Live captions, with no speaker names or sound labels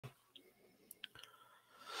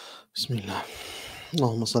بسم الله.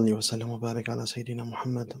 اللهم صل وسلم وبارك على سيدنا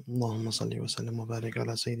محمد. اللهم صل وسلم وبارك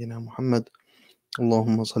على سيدنا محمد.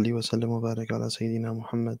 اللهم صل وسلم وبارك على سيدنا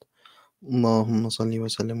محمد. اللهم صل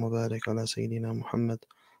وسلم وبارك على سيدنا محمد.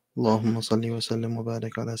 اللهم صل وسلم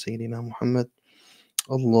وبارك على سيدنا محمد.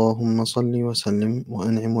 اللهم صل وسلم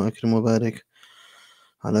وأنعم وأكرم وبارك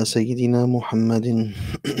على سيدنا محمد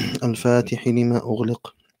الفاتح لما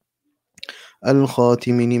أغلق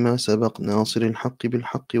الخاتم لما سبق ناصر الحق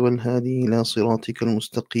بالحق والهادي إلى صراطك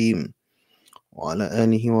المستقيم وعلى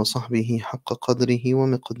آله وصحبه حق قدره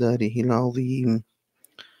ومقداره العظيم.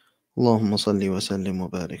 اللهم صل وسلم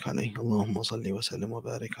وبارك عليه. اللهم صل وسلم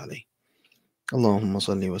وبارك عليه. اللهم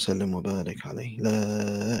صل وسلم وبارك عليه.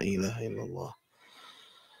 لا إله إلا الله.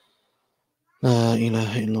 لا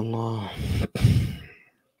إله إلا الله.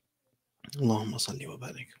 اللهم صل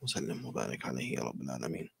وبارك وسلم وبارك عليه يا رب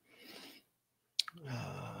العالمين.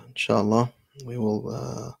 Inshallah, we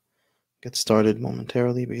will get started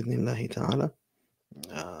momentarily بإذن ta'ala.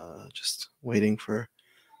 Just waiting for,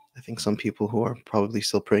 I think, some people who are probably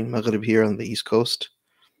still praying Maghrib here on the East Coast.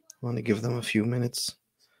 I want to give them a few minutes,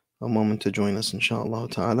 a moment to join us, inshallah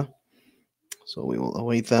ta'ala. So we will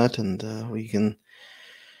await that, and we can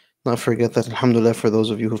not forget that, alhamdulillah, for those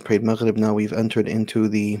of you who've prayed Maghrib, now we've entered into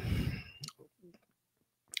the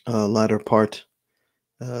latter part,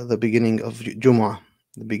 the beginning of Jumu'ah,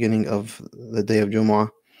 the beginning of the day of Jumu'ah.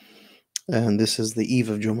 And this is the eve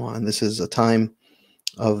of Jumu'ah, and this is a time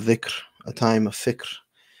of dhikr, a time of fikr,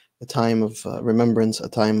 a time of remembrance, a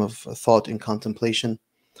time of thought and contemplation,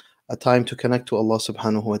 a time to connect to Allah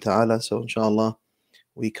subhanahu wa ta'ala. So inshallah,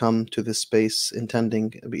 we come to this space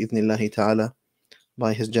intending, bi'idhnillahi ta'ala,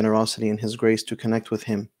 by His generosity and His grace, to connect with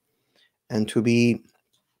Him and to be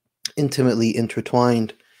intimately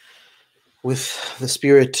intertwined with the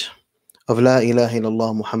spirit of La ilaha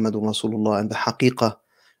illallah Muhammadun Rasulullah, and the haqiqah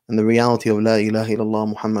and the reality of La ilaha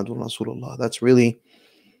illallah Muhammadun Rasulullah. That's really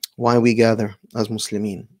why we gather as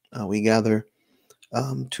Muslimin. We gather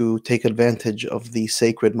to take advantage of these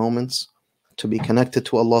sacred moments, to be connected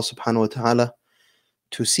to Allah subhanahu wa ta'ala,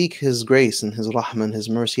 to seek His grace and His rahmah, His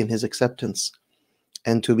mercy and His acceptance,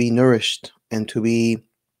 and to be nourished and to be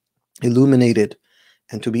illuminated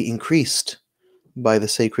and to be increased by the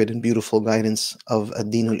sacred and beautiful guidance of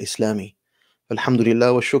Ad-Din al-Islami.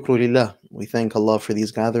 Alhamdulillah wa shukru lillah. We thank Allah for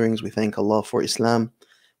these gatherings. We thank Allah for Islam.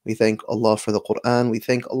 We thank Allah for the Quran. We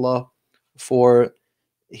thank Allah for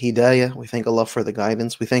Hidayah. We thank Allah for the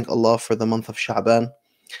guidance. We thank Allah for the month of Sha'ban.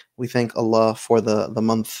 We thank Allah for the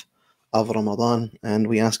month of Ramadan. And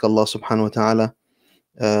we ask Allah subhanahu wa ta'ala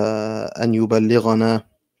أن يبلغنا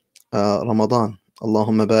رمضان.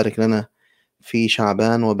 اللهم بارك لنا في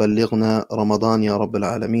شعبان وبلغنا رمضان يا رب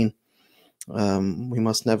العالمين. We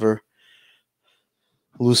must never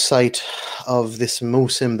lose sight of this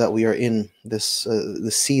musim that we are in, this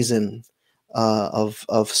season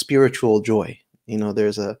of spiritual joy. You know, there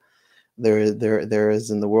is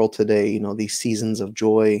in the world today, you know, these seasons of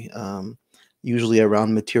joy, usually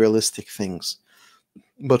around materialistic things.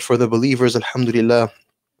 But for the believers, alhamdulillah,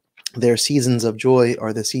 their seasons of joy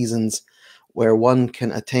are the seasons where one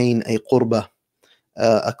can attain a qurbah,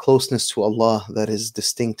 a closeness to Allah that is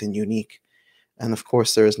distinct and unique. And of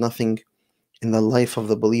course, there is nothing in the life of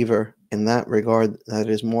the believer in that regard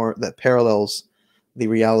that parallels the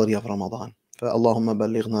reality of Ramadan. Allahumma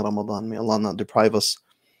balighna Ramadan. May Allah not deprive us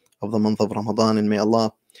of the month of Ramadan, and may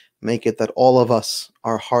Allah make it that all of us,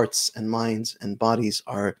 our hearts and minds and bodies,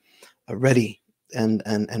 are ready and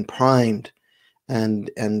primed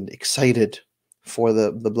and excited for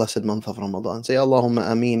the blessed month of Ramadan. Say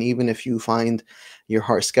Allahumma Ameen, even if you find your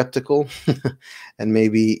heart skeptical and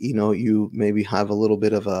maybe, you know, you maybe have a little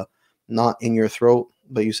bit of a knot in your throat,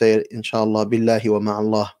 but you say it, inshallah, billahi wa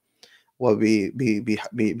ma'allah, wa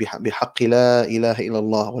bihaqqi la ilaha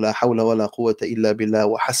illallah, wa la hawla wa la quwwata illa billah,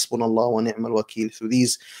 wa hasbunallah wa ni'mal wakil. Through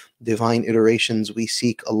these divine iterations, we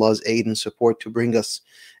seek Allah's aid and support to bring us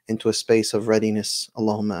into a space of readiness.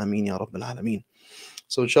 Allahumma ameen ya rabbil alameen.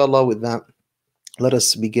 So inshallah, with that, let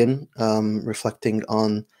us begin reflecting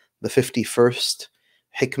on the 51st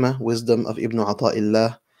Hikmah, wisdom of Ibn Ata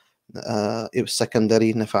Allah Al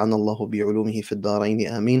Sakandari, nafa'ana Allahu bi'ulumihi fi ad-darain,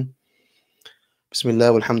 ameen.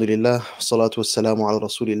 Bismillah, walhamdulillah, salatu wassalamu ala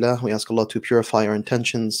rasulillah. We ask Allah to purify our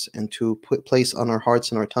intentions and to place on our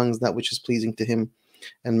hearts and our tongues that which is pleasing to Him,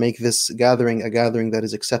 and make this gathering a gathering that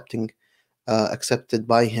is accepted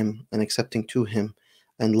by Him and accepting to Him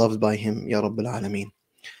and loved by Him, Ya Rabbil Alameen.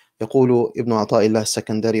 يقول ابن عطاء الله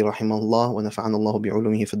السكندري رحمه الله ونفعنا الله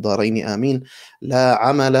بعلومه في الدارين آمين: لا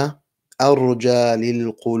عمل أرجى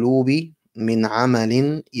للقلوب من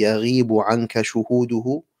عمل يغيب عنك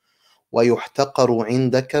شهوده ويحتقر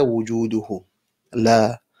عندك وجوده.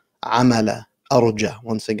 لا عمل أرجى.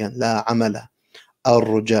 Once again, لا عمل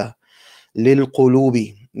أرجى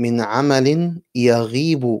للقلوب من عمل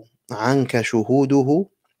يغيب عنك شهوده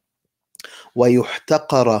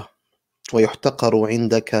ويحتقر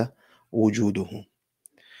عندك وجوده.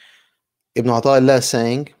 Ibn Ata Allah is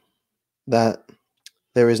saying that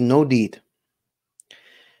there is no deed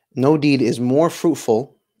is more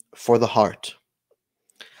fruitful for the heart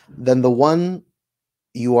than the one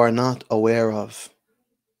you are not aware of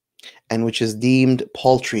and which is deemed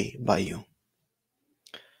paltry by you.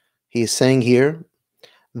 He is saying here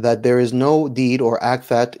that there is no deed or act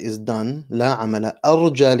that is done لا عمل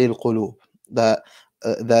أرجى للقلوب,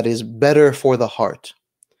 that is better for the heart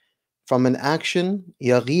from an action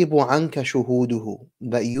يغيب عنك شهوده,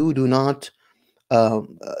 that you do not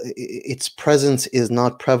its presence is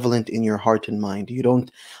not prevalent in your heart and mind. You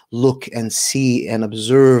don't look and see and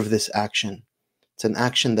observe this action. It's an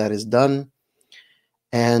action that is done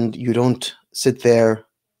and you don't sit there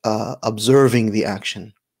observing the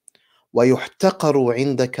action.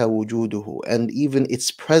 وَيُحْتَقَرُ عِنْدَكَ وُجُودُهُ, and even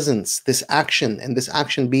its presence, this action, and this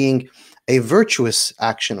action being a virtuous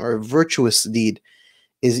action or a virtuous deed,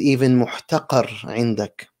 is even muhtaqar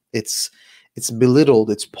عندك. It's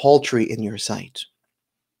belittled, it's paltry in your sight.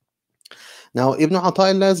 Now, Ibn Ata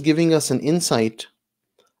Allah is giving us an insight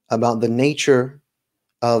about the nature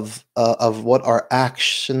of what our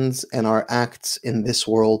actions and our acts in this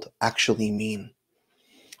world actually mean.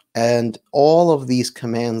 And all of these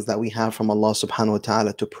commands that we have from Allah subhanahu wa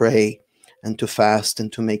ta'ala to pray and to fast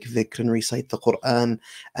and to make dhikr and recite the Quran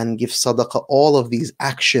and give sadaqah, all of these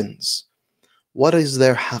actions, what is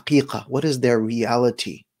their haqiqah? What is their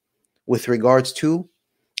reality with regards to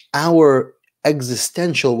our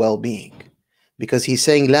existential well-being? Because he's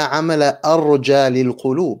saying لا عمل أرجى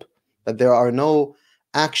للقلوب, that there are no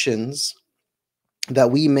actions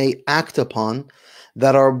that we may act upon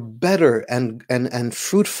that are better and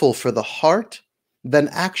fruitful for the heart than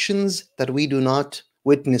actions that we do not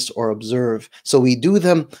witness or observe. So we do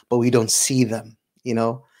them, but we don't see them, you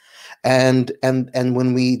know. And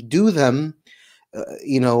when we do them,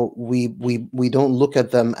 we don't look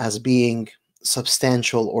at them as being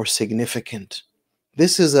substantial or significant.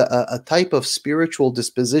 This is a type of spiritual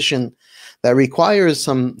disposition that requires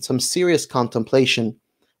some serious contemplation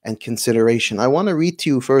and consideration. I want to read to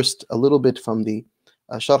you first a little bit from the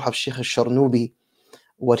Sharh of Shaykh Al-Sharnubi,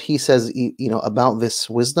 what he says, about this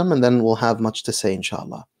wisdom, and then we'll have much to say,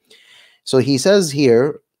 inshallah. So he says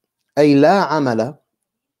here, أي لا عمل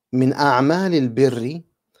من أعمال البر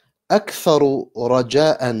أكثر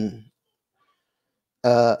رجاء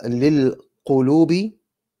للقلوب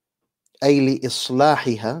أي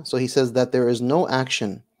لإصلاحها. So he says that there is no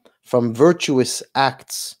action from virtuous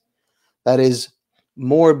acts that is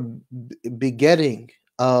more begetting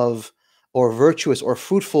of or virtuous or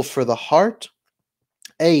fruitful for the heart,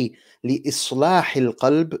 أي لإصلاح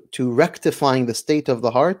القلب, to rectifying the state of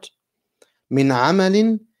the heart, من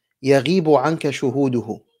عمل يغيب عنك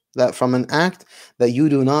شهوده, that from an act that you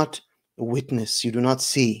do not witness, you do not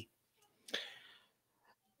see.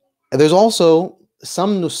 And there's also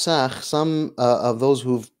some nusakh, some of those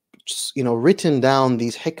who've written down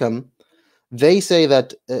these hikam, they say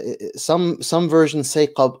that some versions say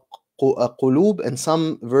qulub and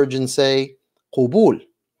some versions say qubul.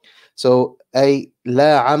 So أي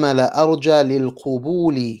لا عمل أرجى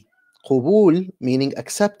للقبول, qubul meaning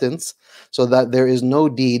acceptance, so that there is no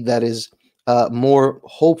deed that is more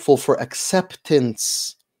hopeful for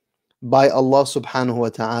acceptance by Allah subhanahu wa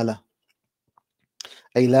ta'ala.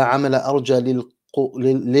 أي لا عمل أرجى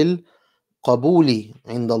للقبول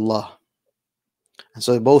عند الله. And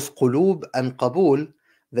so both qulub and qabul,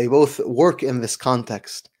 they both work in this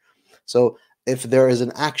context. So if there is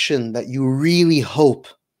an action that you really hope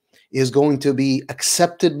is going to be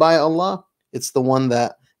accepted by Allah, it's the one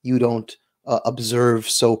that you don't observe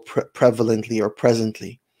so prevalently or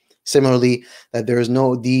presently. Similarly, that there is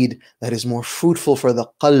no deed that is more fruitful for the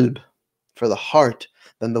qalb, for the heart,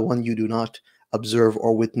 than the one you do not observe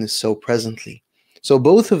or witness so presently. So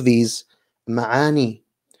both of these ma'ani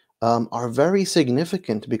are very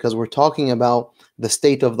significant, because we're talking about the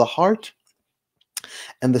state of the heart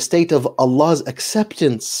and the state of Allah's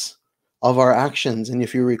acceptance of our actions. And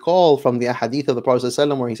if you recall from the ahadith of the Prophet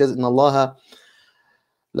ﷺ, where he says, إِنَّ اللَّهَ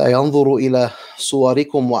لَا يَنْظُرُ إِلَى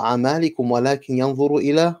صُوَرِكُمْ وَأَعْمَالِكُمْ وَلَكِنْ يَنْظُرُ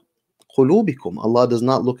إِلَى قُلُوبِكُمْ. Allah does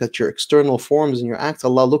not look at your external forms and your acts.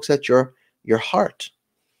 Allah looks at your heart.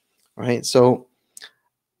 Right? So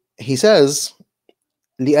he says,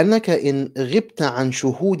 لِأَنَّكَ إِنْ غِبْتَ عَنْ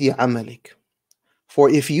شُهُودِ عَمَلِكَ. For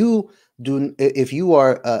if you if you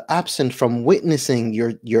are absent from witnessing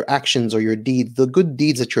your actions or your deeds, the good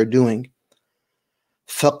deeds that you're doing,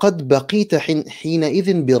 فَقَدْ بَقِيتَ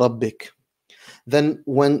حِينَئِذٍ بِرَبِّكَ. Then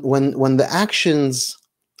when the actions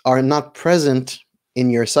are not present in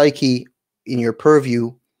your psyche, in your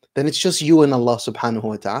purview, then it's just you and Allah subhanahu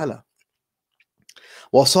wa ta'ala.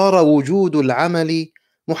 وَصَارَ وُجُودُ الْعَمَلِ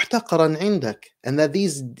مُحْتَقَرًا عِنْدَكَ. And that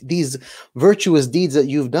these virtuous deeds that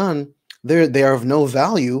you've done, they are of no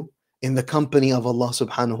value in the company of Allah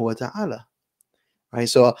subhanahu wa ta'ala. Right?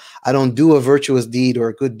 So I don't do a virtuous deed or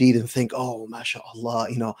a good deed and think, oh, mashallah,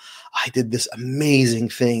 I did this amazing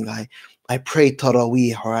thing. I prayed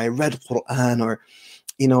Taraweeh, or I read Quran, or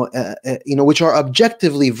which are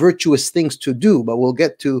objectively virtuous things to do. But we'll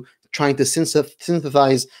get to trying to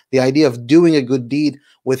synthesize the idea of doing a good deed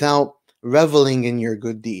without reveling in your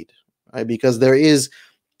good deed, right? Because there's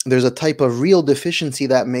a type of real deficiency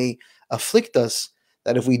that may afflict us,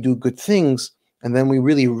 that if we do good things and then we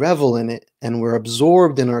really revel in it and we're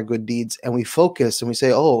absorbed in our good deeds and we focus and we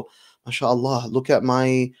say, oh, mashallah, look at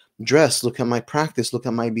my dress, look at my practice, look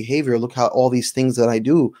at my behavior, look how all these things that I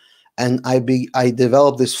do, and I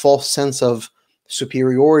develop this false sense of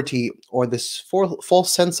superiority, or this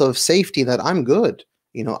false sense of safety that I'm good.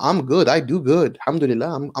 I'm good, I do good,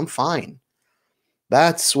 alhamdulillah, I'm fine.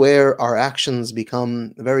 That's where our actions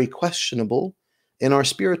become very questionable in our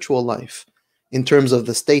spiritual life, in terms of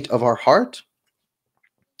the state of our heart,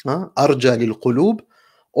 arja lil qulub,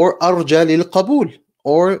 or arja lil qabul,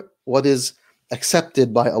 or what is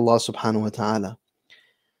accepted by Allah subhanahu wa ta'ala.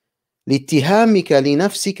 لِاتِّهَامِكَ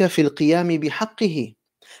لِنَفْسِكَ فِي الْقِيَامِ بِحَقِّهِ.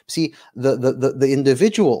 See, the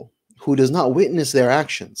individual who does not witness their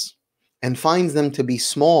actions and finds them to be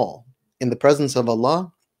small in the presence of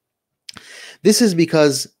Allah, this is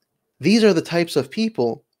because these are the types of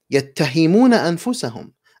people, يَتَّهِمُونَ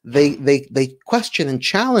أَنفُسَهُم. They question and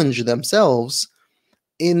challenge themselves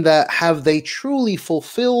in that, have they truly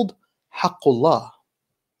fulfilled haqqullah?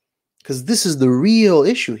 Because this is the real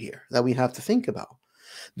issue here that we have to think about.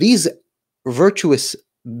 These virtuous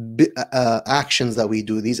actions that we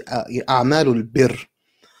do, these a'malul birr,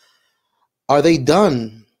 are they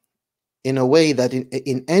done in a way that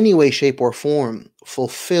in any way, shape, or form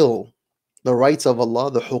fulfill the rights of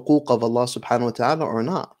Allah, the huquq of Allah subhanahu wa ta'ala, or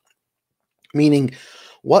not? Meaning,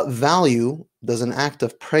 what value does an act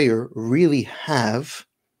of prayer really have,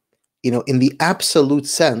 in the absolute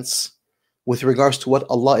sense, with regards to what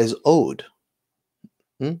Allah is owed?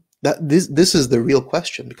 This is the real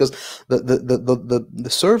question, because the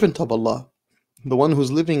servant of Allah, the one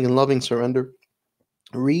who's living in loving surrender,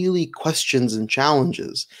 really questions and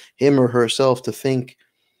challenges him or herself to think,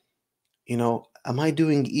 am I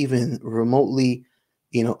doing even remotely,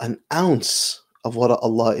 an ounce of what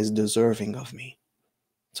Allah is deserving of me?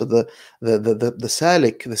 So the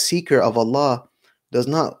salik, the seeker of Allah, does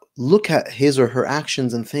not look at his or her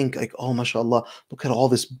actions and think like, oh, mashallah, look at all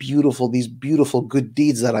these beautiful good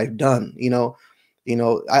deeds that I've done.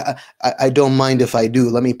 I don't mind if I do.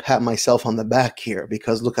 Let me pat myself on the back here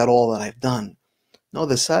because look at all that I've done. No,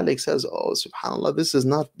 the salik says, oh, subhanallah, this is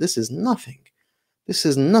nothing. This is nothing. This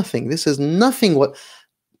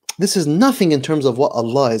is nothing in terms of what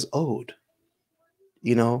Allah is owed.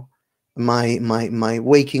 My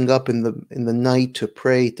waking up in the night to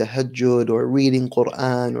pray tahajjud, or reading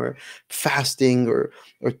Quran, or fasting, or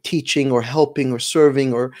teaching, or helping, or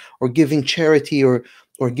serving, or giving charity, or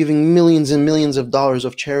giving millions and millions of dollars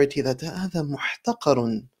of charity, that هذا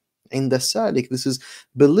محتقر عند السالك. This is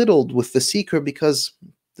belittled with the seeker, because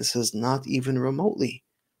this is not even remotely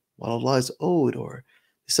what Allah is owed, or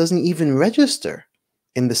this doesn't even register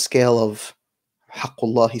in the scale of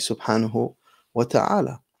haqqullahi subhanahu wa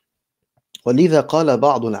ta'ala. وَلِذَا قَالَ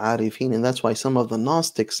بَعْضُ الْعَارِفِينَ. And that's why some of the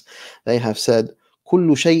Gnostics, they have said,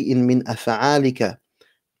 كُلُّ شَيْءٍ مِّنْ أَفْعَالِكَ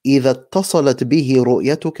إِذَا اتصلت به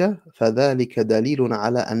رؤيتك فذلك دليل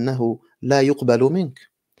على أنه لا يقبل منك.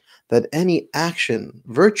 That any action,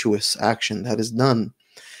 virtuous action that is done,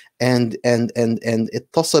 and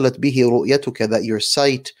اتصلت به رؤيتك, that your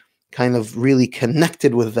sight kind of really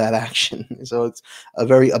connected with that action, so it's a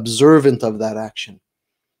very observant of that action,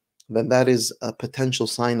 then that is a potential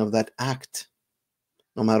sign of that act,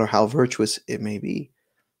 no matter how virtuous it may be,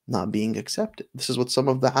 not being accepted. This is what some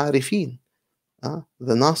of the Arifin,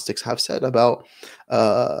 the Gnostics, have said about,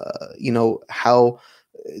 how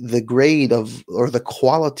the grade of, or the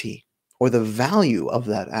quality, or the value of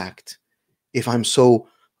that act, if I'm so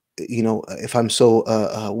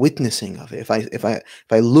witnessing of it, if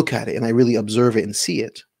I look at it and I really observe it and see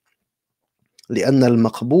it. لأن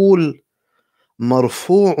المقبول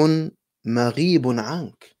مرفوع مغيب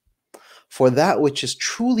عنك. For that which is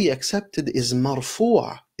truly accepted is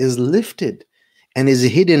marfu', is lifted and is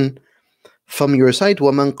hidden from your sight.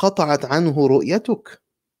 وَمَنْ قَطَعَتْ عَنْهُ رُؤْيَتُكَ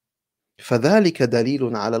فَذَلِكَ دَلِيلٌ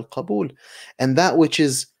عَلَى الْقَبُولِ. And that which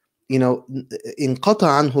is, in قَطَعَ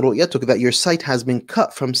عَنْهُ رُؤْيَتُكَ, that your sight has been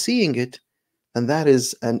cut from seeing it, and that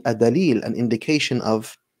is a dalil, an indication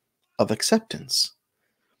of acceptance.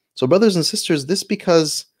 So brothers and sisters, this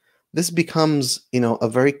becomes, a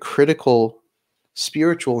very critical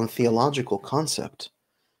spiritual and theological concept,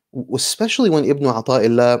 especially when Ibn Ata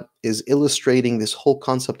Allah is illustrating this whole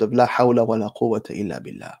concept of la hawla wa la quwwata illa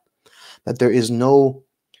billah, that there is no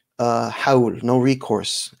hawl, no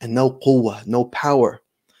recourse, and no quwwah, no power,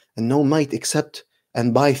 and no might except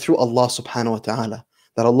and by through Allah subhanahu wa ta'ala,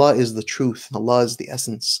 that Allah is the truth, Allah is the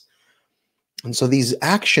essence. And so these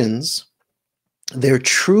actions, their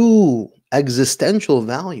true existential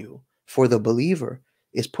value for the believer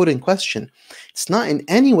is put in question. It's not in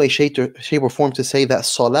any way, shape or form to say that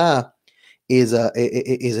salah is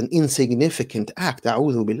an insignificant act.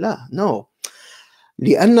 A'udhu billah. No.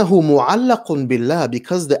 لِأَنَّهُ مُعَلَّقٌ بِاللَّهِ,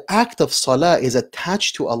 because the act of salah is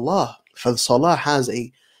attached to Allah. For salah has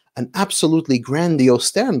an absolutely grandiose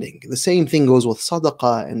standing. The same thing goes with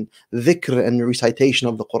sadaqah and dhikr and recitation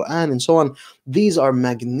of the Quran and so on. These are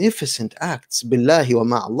magnificent acts. Billahi wa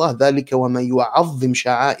ma'allah, dhalika wa ma yu'azzim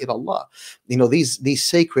sha'air Allah. These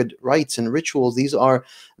sacred rites and rituals, these are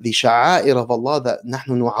the sha'air of Allah that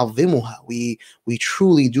nahnu nu'azzimuha. We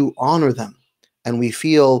truly do honor them, and we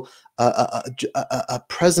feel a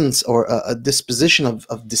presence or a disposition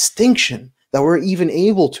of distinction, that we're even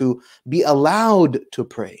able to be allowed to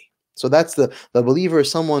pray. So that's the believer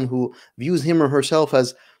is someone who views him or herself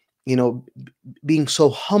as, being so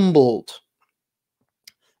humbled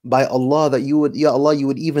by Allah that Ya Allah, you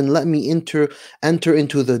would even let me enter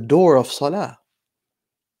into the door of salah.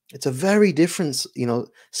 It's a very different,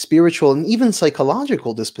 spiritual and even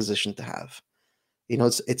psychological disposition to have.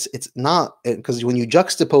 It's not, because when you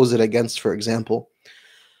juxtapose it against, for example,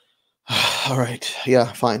 all right,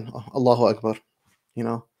 yeah, fine, Allahu Akbar,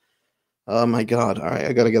 oh my God, all right,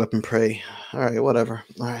 I gotta get up and pray. All right, whatever.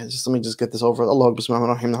 All right, let me just get this over. Allahu Akbar.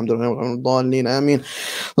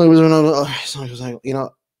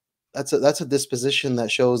 That's a disposition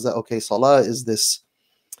that shows that, okay, salah is this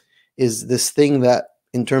thing that,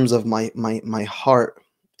 in terms of my heart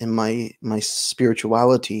and my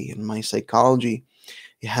spirituality and my psychology,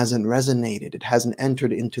 it hasn't resonated. It hasn't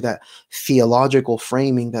entered into that theological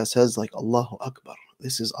framing that says, like, Allahu Akbar,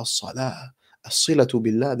 this is as-salah, as-silatu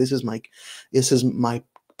billah. This is my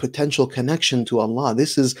potential connection to Allah.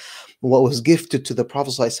 This is what was gifted to the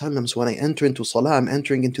Prophet ﷺ. So when I enter into salah, I'm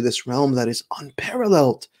entering into this realm that is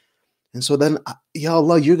unparalleled. And so then, Ya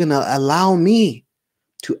Allah, you're going to allow me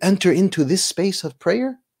to enter into this space of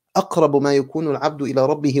prayer? أَقْرَبُ مَا يَكُونُ الْعَبْدُ إِلَىٰ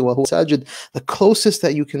رَبِّهِ وَهُوَ سَاجِدٌ. The closest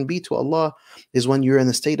that you can be to Allah is when you're in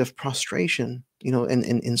a state of prostration, in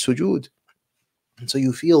sujood. And so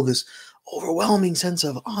you feel this overwhelming sense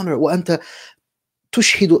of honor. وَأَنْتَ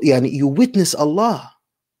تُشْهِدُ, you witness Allah.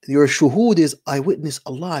 Your shuhud is, I witness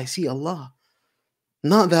Allah, I see Allah.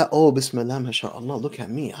 Not that, oh, Bismillah, MashaAllah, look at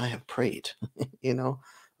me, I have prayed.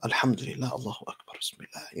 Alhamdulillah, Allahu Akbar,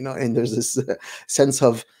 Bismillah. And there's this sense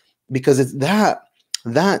of, because it's that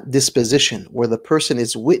disposition where the person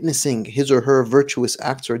is witnessing his or her virtuous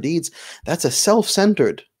acts or deeds, that's a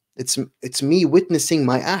self-centered. It's me witnessing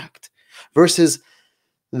my act, versus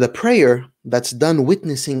the prayer that's done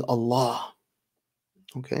witnessing Allah.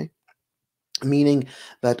 Okay, meaning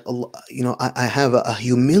that Allah, I have a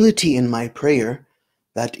humility in my prayer,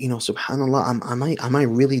 that subhanallah, am I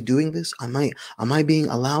really doing this? Am I being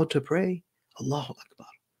allowed to pray? Allahu Akbar.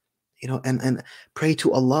 And pray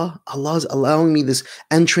to Allah. Allah's allowing me this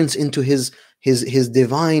entrance into his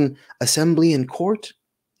divine assembly and court.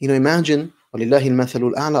 Imagine, وَلِلَّهِ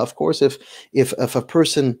الْمَثَلُ الْأَعْلَى, of course, if a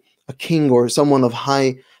person, a king or someone of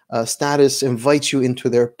high status, invites you into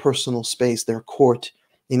their personal space, their court,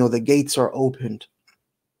 the gates are opened.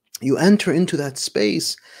 You enter into that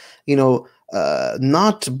space,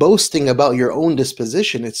 not boasting about your own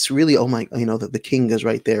disposition. It's really, oh my, that the king is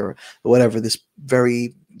right there, or whatever, this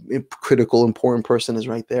very critical, important person is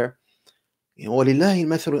right there. وَلِلَّهِ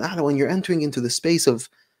الْمَثَلُ الْأَعْلَى. When you're entering into the space of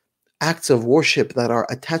acts of worship that are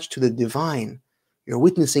attached to the divine, you're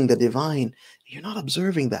witnessing the divine, you're not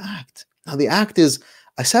observing the act. Now the act is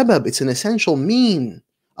a sabab, it's an essential mean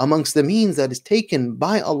amongst the means that is taken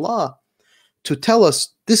by Allah to tell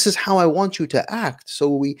us, this is how I want you to act. So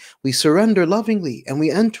we surrender lovingly and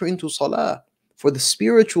we enter into salah for the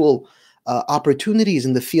spiritual opportunities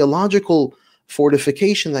and the theological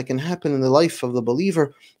fortification that can happen in the life of the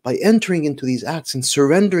believer by entering into these acts and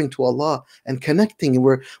surrendering to Allah and connecting,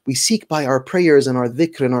 where we seek by our prayers and our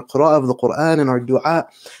dhikr and our qira'ah of the Quran and our dua,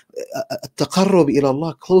 taqarrub ila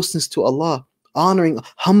Allah, closeness to Allah, honoring,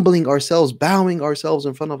 humbling ourselves, bowing ourselves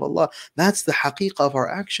in front of Allah. That's the haqiqah of our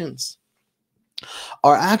actions.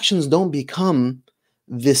 Our actions don't become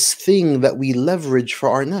this thing that we leverage for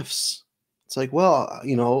our nafs. It's like, well,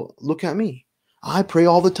 look at me. I pray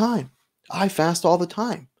all the time. I fast all the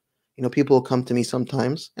time. People will come to me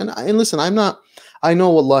sometimes, and listen, I know,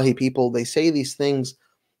 wallahi, people, they say these things,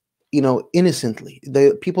 innocently.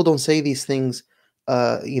 People don't say these things,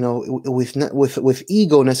 with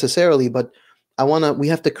ego necessarily, but we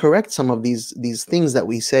have to correct some of these things that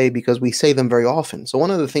we say, because we say them very often. So one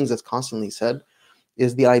of the things that's constantly said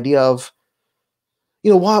is the idea of,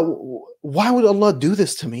 why would Allah do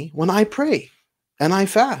this to me when I pray and I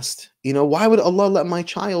fast? Why would Allah let my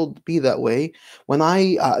child be that way when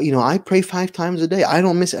I pray 5 times a day? I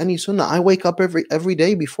don't miss any sunnah. I wake up every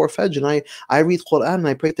day before Fajr and I read Quran and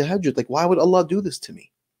I pray tahajjud. Like, why would Allah do this to me?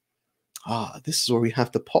 This is where we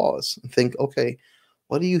have to pause and think, okay,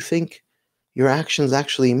 what do you think your actions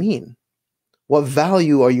actually mean? What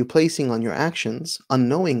value are you placing on your actions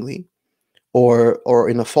unknowingly or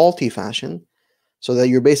in a faulty fashion, so that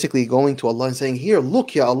you're basically going to Allah and saying, here,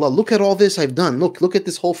 look, ya Allah, look at all this I've done. Look at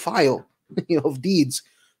this whole file, of deeds.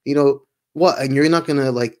 What? And you're not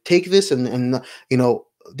gonna take this and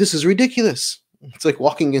this is ridiculous. It's like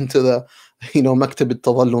walking into the Maktab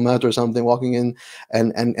al-Tadallumat or something, walking in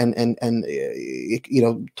and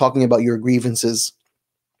talking about your grievances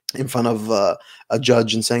in front of a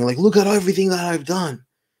judge and saying, like, look at everything that I've done.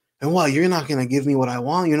 And what? You're not going to give me what I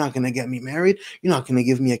want. You're not going to get me married. You're not going to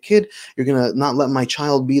give me a kid. You're going to not let my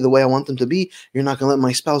child be the way I want them to be. You're not going to let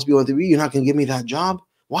my spouse be what they be. You're not going to give me that job.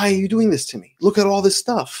 Why are you doing this to me? Look at all this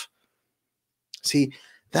stuff. See,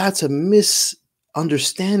 that's a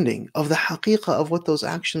misunderstanding of the haqiqah of what those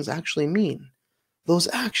actions actually mean. Those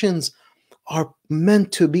actions are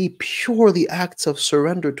meant to be purely acts of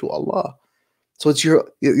surrender to Allah. So it's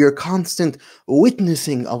your constant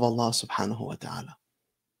witnessing of Allah subhanahu wa ta'ala.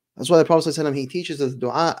 That's why the Prophet ﷺ, he teaches us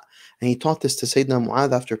dua, and he taught this to Sayyidina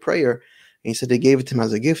Mu'adh after prayer. And he said, they gave it to him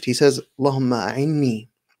as a gift. He says, Allahumma a'inni,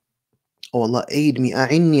 oh Allah, aid me,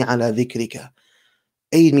 a'inni ala dhikrika,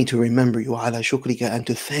 aid me to remember you, ala shukrika, and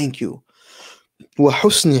to thank you, wa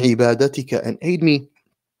husni ibadatika, and aid me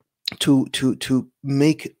to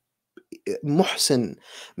make muhsin,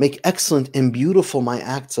 make excellent and beautiful my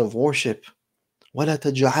acts of worship. وَلَا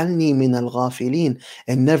تَجْعَلْنِي مِنَ الْغَافِلِينَ,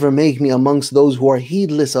 and never make me amongst those who are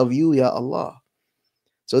heedless of you, Ya Allah.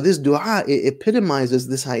 So this dua, it epitomizes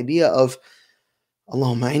this idea of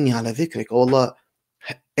Allahumma inni ala dhikrik, oh Allah,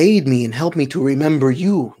 aid me and help me to remember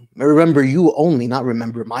you only, not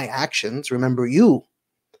remember my actions, remember you.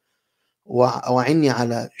 وَإِنِّي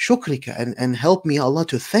عَلَى شُكْرِكَ, and help me, Allah,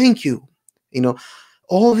 to thank you.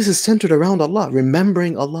 All this is centered around Allah,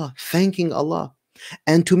 remembering Allah, thanking Allah,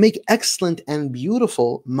 and to make excellent and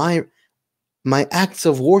beautiful my acts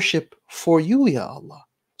of worship for you, Ya Allah,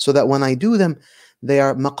 so that when I do them, they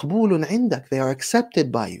are maqboolun indak, they are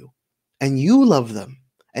accepted by you, and you love them,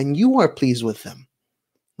 and you are pleased with them.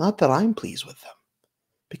 Not that I'm pleased with them,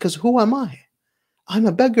 because who am I? I'm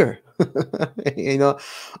a beggar. I'm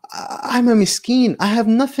a miskeen. I have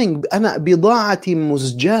nothing. أنا بضاعتي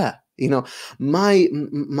مزجاة.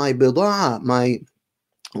 My bida'a,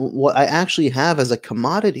 what I actually have as a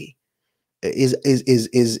commodity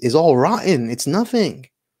is all rotten. It's nothing.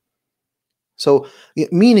 So,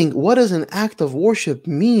 meaning, what does an act of worship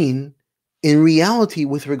mean in reality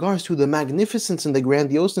with regards to the magnificence and the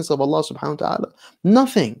grandioseness of Allah subhanahu wa ta'ala?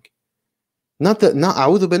 Nothing. Not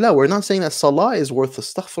a'udhu billah. We're not saying that salah is worth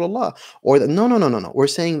astaghfirullah, or that no. We're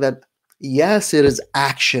saying that yes, it is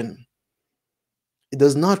action. It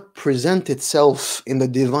does not present itself in the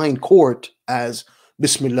divine court as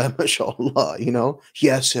Bismillah, mashallah,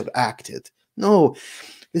 yes, I've acted. No,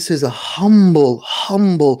 this is a humble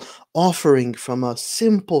offering from a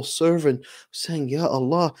simple servant saying, Ya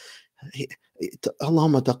Allah,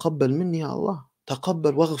 Allahumma taqabbal minni, Ya Allah,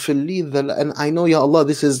 taqabbal waghfir li, and I know, Ya Allah,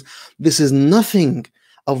 this is nothing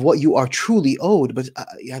of what you are truly owed, but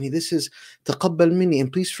this is taqabbal minni,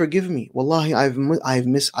 and please forgive me. Wallahi, I've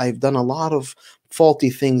done a lot of faulty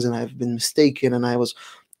things, and I've been mistaken, and I was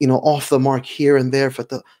off the mark here and there.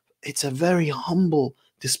 It's a very humble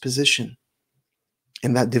disposition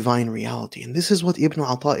in that divine reality. And this is what Ibn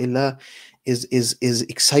Ata Allah is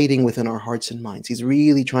exciting within our hearts and minds. He's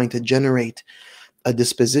really trying to generate a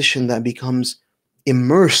disposition that becomes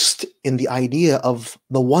immersed in the idea of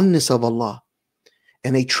the oneness of Allah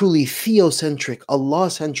and a truly theocentric,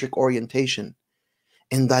 Allah-centric orientation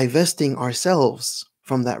in divesting ourselves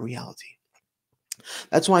from that reality.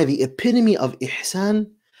 That's why the epitome of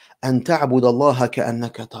ihsan, أن تعبد الله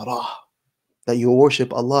كأنك تراه, that you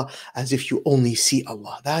worship Allah as if you only see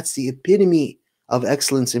Allah. That's the epitome of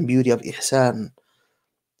excellence and beauty of ihsan.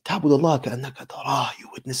 تعبد الله كأنك تراه, you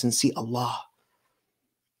witness and see Allah.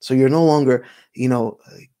 So you're no longer,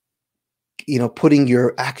 putting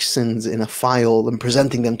your actions in a file and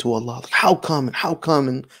presenting them to Allah. Like, how come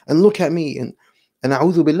and look at me and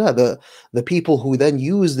a'udhu billah, the people who then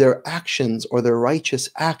use their actions or their righteous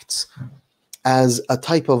acts as a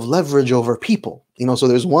type of leverage over people. So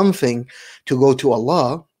there's one thing to go to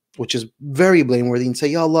Allah, which is very blameworthy, and say,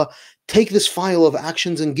 Ya Allah, take this file of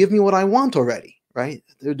actions and give me what I want already, right?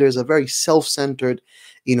 There's a very self-centered,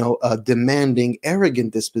 demanding,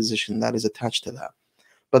 arrogant disposition that is attached to that.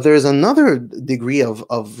 But there is another degree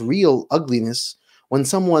of real ugliness when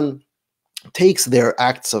someone takes their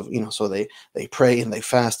acts of, so they pray and they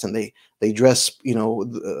fast and they dress,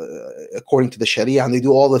 according to the Sharia, and they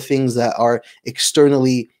do all the things that are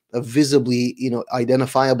externally, visibly,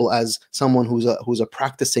 identifiable as someone who's a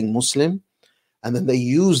practicing Muslim, and then they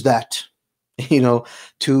use that,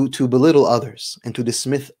 to belittle others and to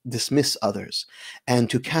dismiss others and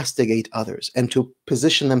to castigate others and to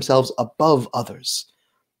position themselves above others.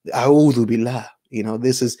 A'udhu billah.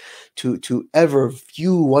 This is to ever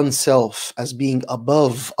view oneself as being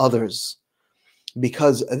above others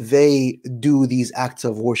because they do these acts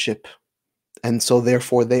of worship, and so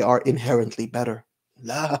therefore they are inherently better.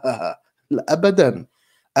 La, abadan,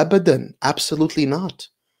 absolutely not.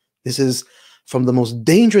 This is from the most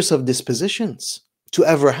dangerous of dispositions to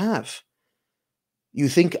ever have. You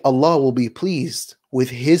think Allah will be pleased with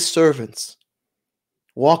His servants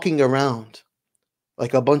walking around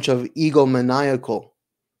like a bunch of egomaniacal,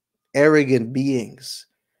 arrogant beings,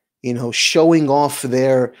 showing off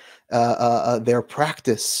their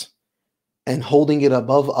practice and holding it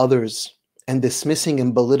above others and dismissing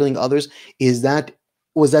and belittling others?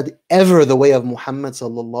 Was that ever the way of Muhammad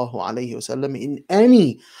sallallahu alaihi wasallam in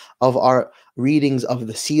any of our readings of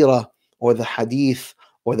the seerah or the hadith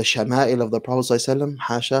or the shama'il of the Prophet sallallahu alaihi wasallam?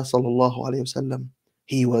 Hasha sallallahu alaihi wasallam.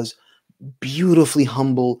 He was beautifully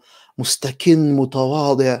humble, mustakin,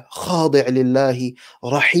 mutawadi', khadi' lillahi,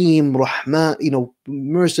 rahim, rahman,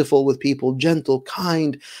 merciful with people, gentle,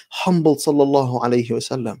 kind, humble, sallallahu alaihi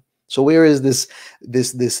wasallam. So where is this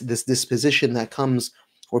disposition that comes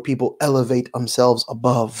where people elevate themselves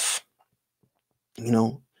above,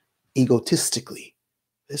 egotistically?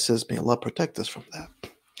 This says, may Allah protect us from that.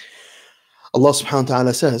 Allah subhanahu wa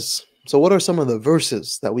ta'ala says, so what are some of the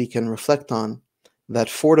verses that we can reflect on that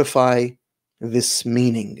fortify this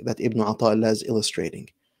meaning that Ibn Ata Allah is illustrating?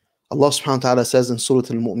 Allah subhanahu wa ta'ala says in Surat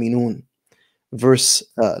Al-Muminoon, verse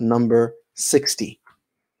number 60.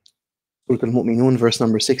 Surat Al-Muminoon, verse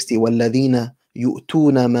number 60. وَالَّذِينَ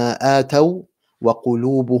يُؤْتُونَ مَا آتَوْا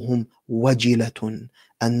وَقُلُوبُهُمْ وَجِلَةٌ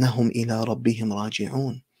أَنَّهُمْ إِلَىٰ رَبِّهِمْ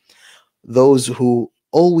رَاجِعُونَ. Those who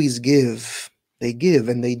always give, they give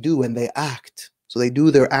and they do and they act. So they do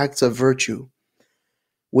their acts of virtue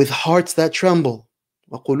with hearts that tremble.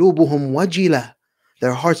 وَقُلُوبُهُمْ وَجِلَةٌ.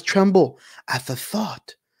 Their hearts tremble at the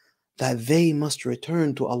thought that they must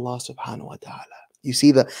return to Allah subhanahu wa ta'ala. You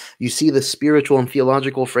see the spiritual and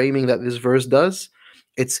theological framing that this verse does?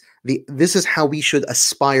 This is how we should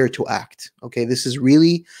aspire to act. Okay, this is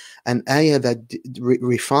really an ayah that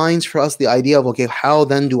refines for us the idea of, okay, how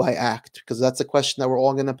then do I act? Because that's a question that we're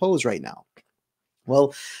all going to pose right now.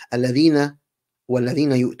 Well, وَالَّذِينَ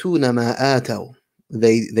يُؤْتُونَ مَا آتَوْا.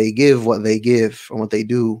 They give what they give and what they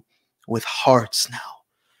do with hearts now.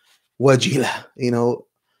 Wajila,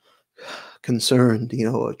 concerned,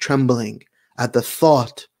 trembling at the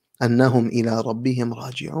thought, أَنَّهُمْ إِلَىٰ رَبِّهِمْ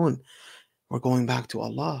رَاجِعُونَ. We're going back to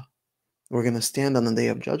Allah. We're going to stand on the day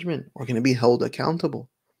of judgment. We're going to be held accountable.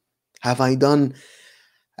 Have I done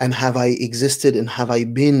and have I existed and have I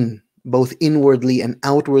been both inwardly and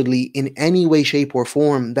outwardly in any way, shape, or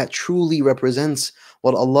form that truly represents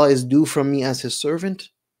what Allah is due from me as His servant?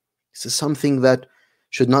 This is something that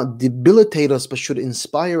should not debilitate us, but should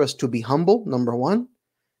inspire us to be humble, number one,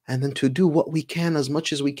 and then to do what we can, as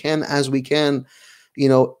much as we can,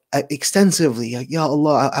 extensively. Ya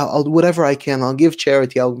Allah, I'll do whatever I can. I'll give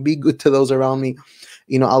charity. I'll be good to those around me.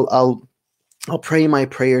 I'll pray my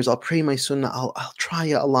prayers. I'll pray my sunnah. I'll try,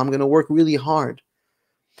 Ya Allah. I'm going to work really hard.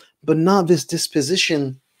 But not this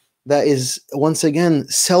disposition that is, once again,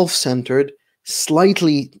 self-centered,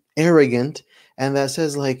 slightly arrogant, and that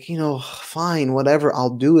says fine, whatever,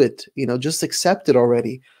 I'll do it. Just accept it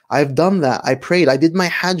already. I've done that. I prayed. I did my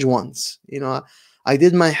Hajj once. I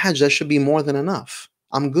did my Hajj. That should be more than enough.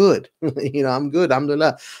 I'm good. I'm good.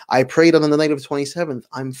 Alhamdulillah. I prayed on the night of the 27th.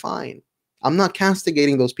 I'm fine. I'm not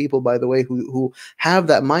castigating those people, by the way, who have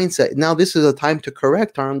that mindset. Now, this is a time to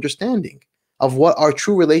correct our understanding of what our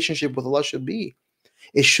true relationship with Allah should be.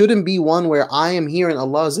 It shouldn't be one where I am here and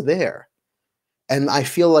Allah is there. And I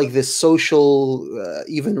feel like this social,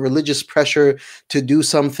 even religious pressure to do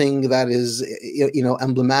something that is,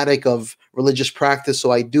 emblematic of religious practice.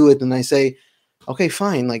 So I do it and I say, okay,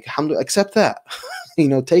 fine, like, accept that.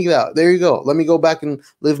 Take that. There you go. Let me go back and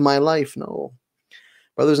live my life. No.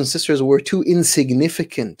 Brothers and sisters, we're too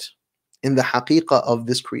insignificant in the haqiqah of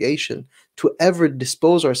this creation to ever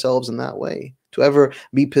dispose ourselves in that way, to ever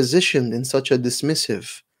be positioned in such a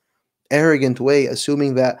dismissive, arrogant way,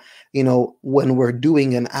 assuming that, when we're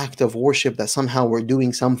doing an act of worship, that somehow we're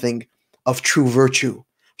doing something of true virtue,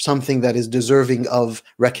 something that is deserving of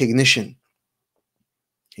recognition.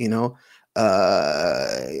 It's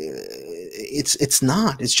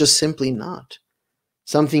not. It's just simply not.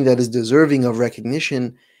 Something that is deserving of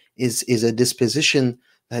recognition is a disposition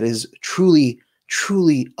that is truly,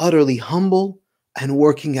 truly, utterly humble and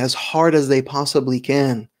working as hard as they possibly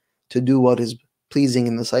can to do what is pleasing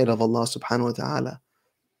in the sight of Allah subhanahu wa ta'ala.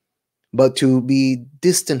 But to be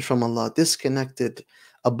distant from Allah, disconnected,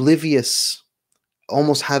 oblivious,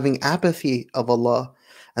 almost having apathy of Allah,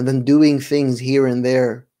 and then doing things here and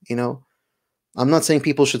there, I'm not saying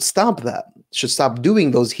people should stop that, should stop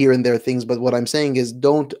doing those here and there things, but what I'm saying is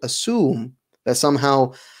don't assume that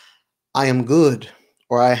somehow I am good,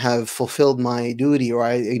 or I have fulfilled my duty, or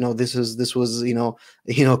this was,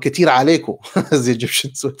 katir alaykum, as the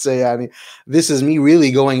Egyptians would say. I mean, this is me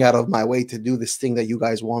really going out of my way to do this thing that you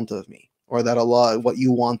guys want of me, or that Allah, what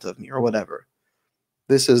you want of me, or whatever.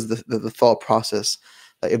 This is the thought process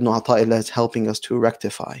that Ibn Ata Allah is helping us to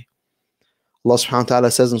rectify. Allah subhanahu wa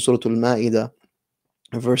ta'ala says in Surat Al-Ma'idah,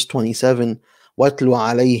 verse 27, وَاتْلُ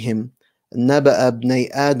عَلَيْهِمْ نَبَأَ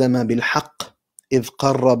ابْنَيْ آدَمَ بِالْحَقِّ إذ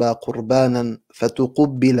قربا قربانا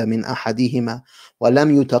فتقبل من أحدهما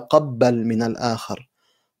ولم يتقبل من الآخر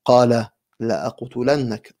قال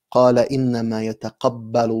لأقتلنك قال إنما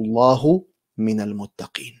يتقبل الله من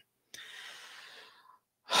المتقين.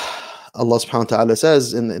 Allah subhanahu wa ta'ala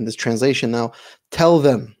says in this translation now, tell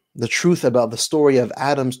them the truth about the story of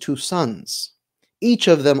Adam's two sons. Each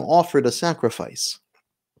of them offered a sacrifice,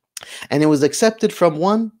 and it was accepted from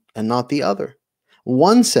one and not the other.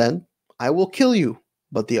 One said, I will kill you.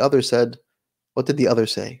 But the other said, what did the other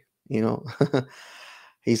say?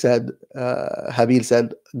 He said, Habil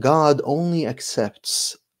said, God only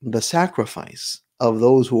accepts the sacrifice of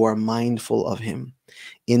those who are mindful of him.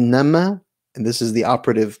 Innama, and this is the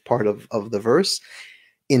operative part of the verse,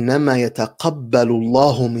 Innama yataqabbalu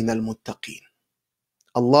Allahu min al-muttaqin.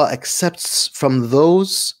 Allah accepts from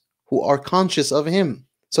those who are conscious of him.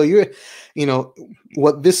 So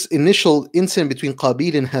what this initial incident between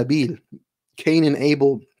Qabil and Habil, Cain and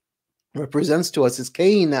Abel, represents to us is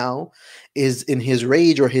Cain now is in his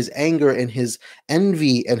rage or his anger and his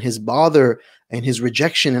envy and his bother and his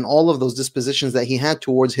rejection and all of those dispositions that he had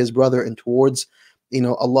towards his brother and towards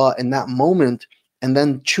Allah in that moment, and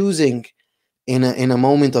then choosing in a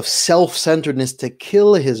moment of self-centeredness to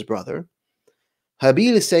kill his brother.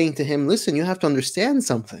 Habil is saying to him, listen, you have to understand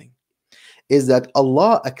something, is that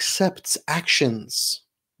Allah accepts actions.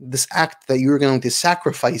 This act that you're going to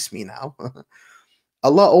sacrifice me now,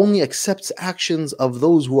 Allah only accepts actions of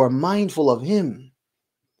those who are mindful of him.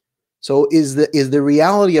 So is the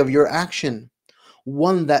reality of your action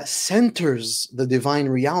one that centers the divine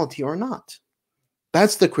reality or not?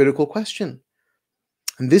 That's the critical question.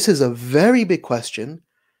 And this is a very big question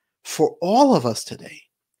for all of us today.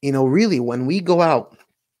 Really, when we go out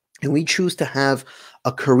and we choose to have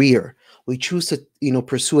a career, we choose to,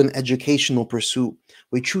 pursue an educational pursuit,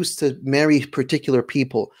 we choose to marry particular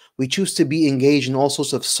people, we choose to be engaged in all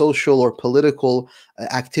sorts of social or political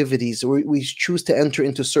activities, we choose to enter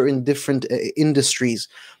into certain different industries,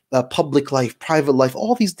 public life, private life,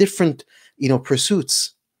 all these different,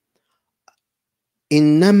 pursuits.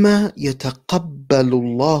 إِنَّمَا يَتَقَبَّلُ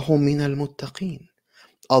اللَّهُ مِنَ الْمُتَّقِينَ.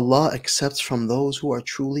 Allah accepts from those who are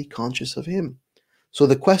truly conscious of him. So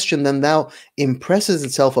the question then now impresses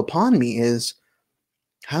itself upon me is,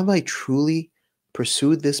 have I truly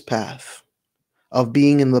pursued this path of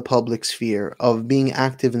being in the public sphere, of being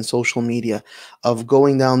active in social media, of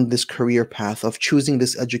going down this career path, of choosing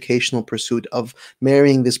this educational pursuit, of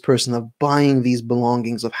marrying this person, of buying these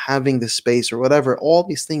belongings, of having this space or whatever, all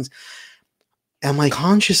these things? Am I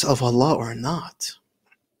conscious of Allah or not?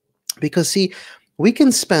 Because see, we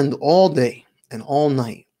can spend all day and all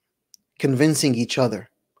night convincing each other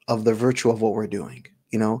of the virtue of what we're doing,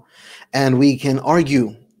 and we can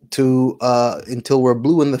argue until we're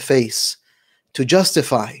blue in the face to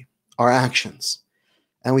justify our actions.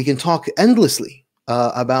 And we can talk endlessly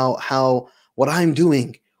about how what I'm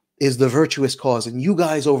doing is the virtuous cause, and you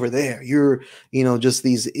guys over there, you're just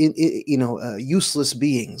these useless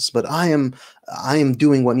beings. But I am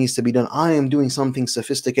doing what needs to be done. I am doing something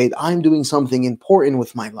sophisticated. I'm doing something important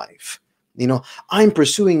with my life. I'm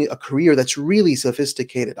pursuing a career that's really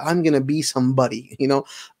sophisticated. I'm going to be somebody.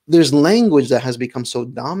 There's language that has become so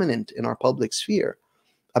dominant in our public sphere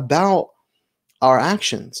about our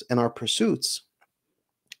actions and our pursuits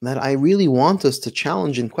that I really want us to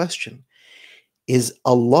challenge and question. Is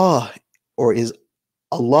Allah, or is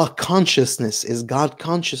Allah consciousness, is God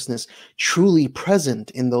consciousness truly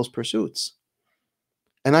present in those pursuits?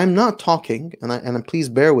 And I'm not talking, and please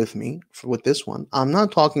bear with me with this one, I'm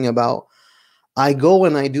not talking about I go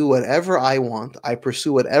and I do whatever I want, I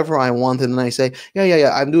pursue whatever I want, and then I say,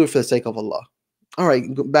 yeah, I'm doing it for the sake of Allah. All right,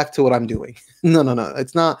 go back to what I'm doing. No.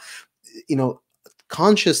 It's not,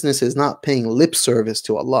 consciousness is not paying lip service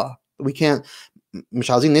to Allah. We can't,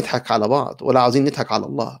 مش عاوزين نضحك على بعض ولا عاوزين نضحك على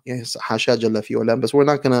الله. Yes, حاشا جل في علاه. But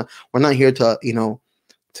we're not here to,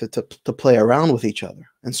 to play around with each other,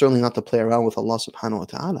 and certainly not to play around with Allah subhanahu wa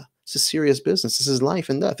ta'ala. This is serious business. This is life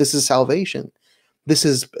and death. This is salvation. This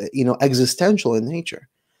is, existential in nature.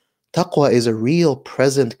 Taqwa is a real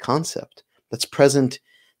present concept that's present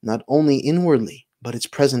not only inwardly, but it's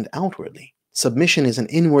present outwardly. Submission is an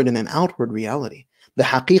inward and an outward reality. The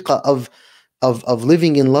haqiqah of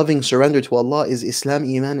living in loving surrender to Allah is Islam,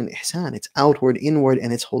 Iman, and Ihsan. It's outward, inward,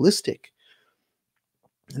 and it's holistic.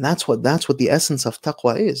 And that's what the essence of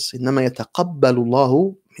taqwa is. إِنَّمَا يَتَقَبَّلُ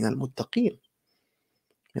اللَّهُ مِنَ الْمُتَّقِينَ.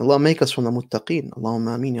 May Allah make us from the muttaqeen.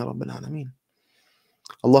 Allahumma ameen ya Rabbil Alameen.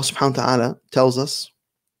 Allah subhanahu wa ta'ala tells us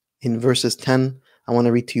in verses 10, I want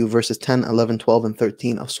to read to you verses 10, 11, 12, and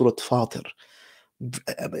 13 of Surat Fatir.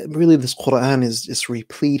 Really, this Quran is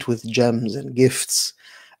replete with gems and gifts.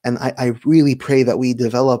 And I really pray that we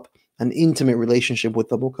develop an intimate relationship with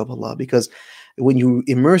the Book of Allah, because when you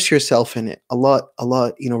immerse yourself in it, Allah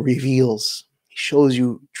reveals, He shows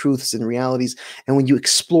you truths and realities. And when you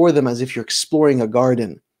explore them as if you're exploring a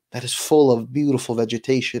garden that is full of beautiful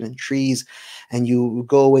vegetation and trees, and you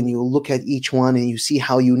go and you look at each one and you see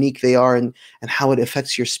how unique they are and how it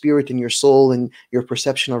affects your spirit and your soul and your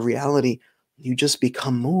perception of reality, you just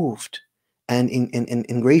become moved and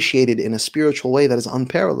ingratiated in a spiritual way that is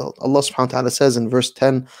unparalleled. Allah subhanahu wa ta'ala says in verse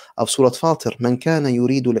 10 of Surah Fatir, مَنْ كَانَ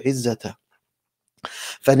يُرِيدُ الْعِزَّةَ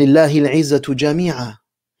فَلِلَّهِ الْعِزَّةُ جَمِيعًا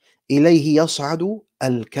إِلَيْهِ يَصْعَدُ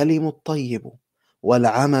الْكَلِمُ الطَّيِّبُ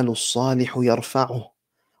وَالْعَمَلُ الصَّالِحُ يَرْفَعُهُ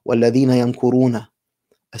وَالَّذِينَ يَمْكُرُونَ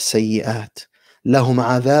السَّيِّئَاتِ لَهُمْ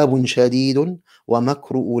عَذَابٌ شَدِيدٌ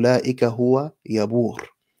وَمَكْرُ أُولَئِكَ هُوَ يَبُورٌ.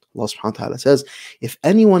 Allah subhanahu wa ta'ala says, if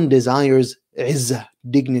anyone desires izzah,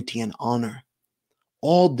 dignity and honor,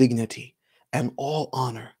 all dignity and all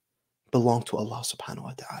honor belong to Allah subhanahu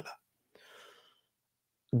wa ta'ala.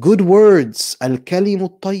 Good words, al-kalimu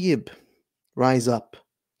al-tayyib, rise up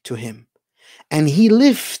to Him, and He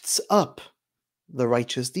lifts up the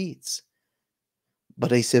righteous deeds.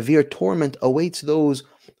 But a severe torment awaits those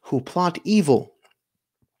who plot evil,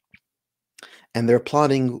 and their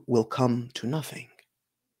plotting will come to nothing.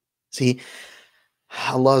 See,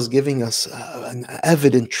 Allah is giving us an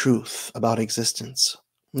evident truth about existence.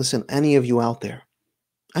 Listen, any of you out there,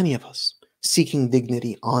 any of us, seeking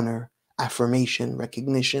dignity, honor, affirmation,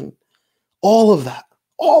 recognition, all of that,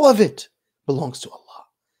 all of it belongs to Allah.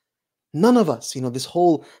 None of us, this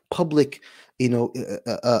whole public,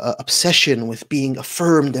 obsession with being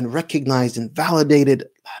affirmed and recognized and validated.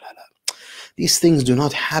 These things do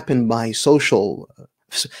not happen by social.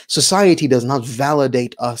 Society does not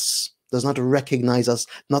validate us, does not recognize us,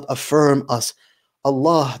 not affirm us.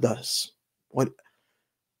 Allah does. What?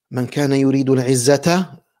 مَنْ كَانَ يُرِيدُ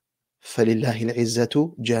الْعِزَّةَ فَلِلَّهِ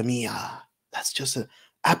الْعِزَّةُ جَمِيعًا. That's just an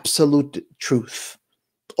absolute truth.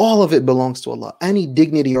 All of it belongs to Allah. Any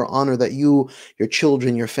dignity or honor that you, your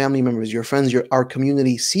children, your family members, your friends, our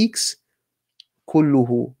community seeks,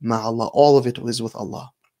 كُلُّهُ مَعَ Allah. All of it is with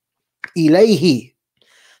Allah. إِلَيْهِ,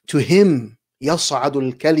 to Him, يَصْعَدُ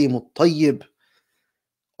الْكَلِمُ الطَّيِّبُ.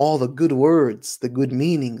 All the good words, the good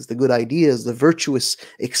meanings, the good ideas, the virtuous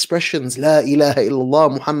expressions, La ilaha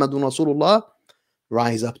illallah Muhammadun Rasulullah,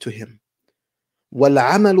 rise up to Him.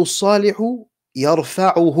 وَالْعَمَلُ الصَّالِحُ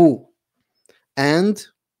يَرْفَعُهُ. And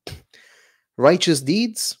righteous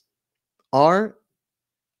deeds Allah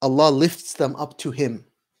lifts them up to Him.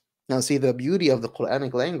 Now see, the beauty of the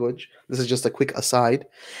Quranic language, this is just a quick aside,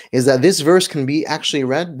 is that this verse can be actually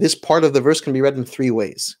read, this part of the verse can be read in three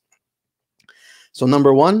ways. So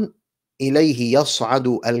number one, إِلَيْهِ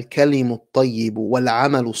يَصْعَدُ الْكَلِمُ الطَّيِّبُ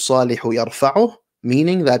وَالْعَمَلُ الصَّالِحُ يَرْفَعُهُ,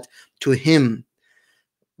 meaning that to him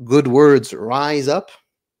good words rise up,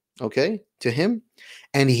 okay, to him,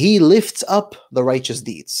 and he lifts up the righteous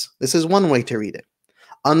deeds. This is one way to read it.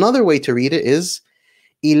 Another way to read it is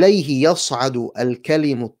إِلَيْهِ يَصْعَدُ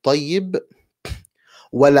الْكَلِمُ الطَّيِّبُ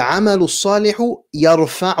وَالْعَمَلُ الصَّالِحُ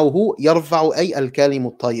يَرْفَعُهُ. يَرْفَعُ أي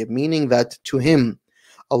الْكَلِمُ الطَّيِّب, meaning that to him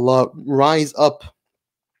Allah rise up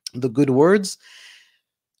the good words,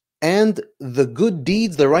 and the good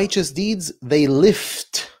deeds, the righteous deeds, they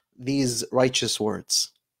lift these righteous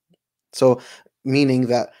words. So meaning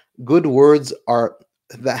that good words are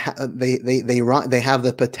they have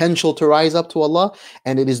the potential to rise up to Allah,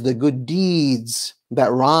 and it is the good deeds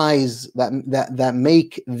that rise that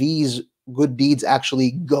make these good deeds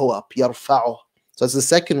actually go up. Yarfa'u. So that's the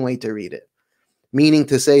second way to read it. Meaning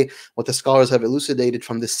to say, what the scholars have elucidated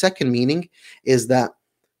from the second meaning is that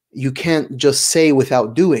you can't just say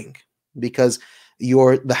without doing, because the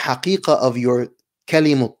haqiqah of your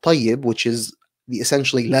kalimut tayyib, which is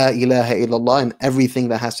essentially la ilaha illallah and everything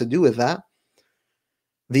that has to do with that,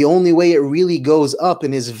 the only way it really goes up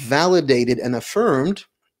and is validated and affirmed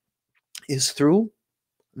is through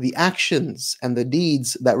the actions and the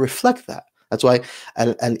deeds that reflect that. That's why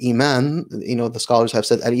al-iman, the scholars have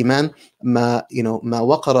said, al-iman ma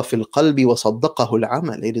waqara fil qalbi wa saddaqahu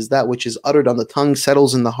al-amal. It is that which is uttered on the tongue,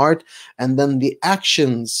 settles in the heart, and then the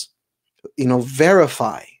actions,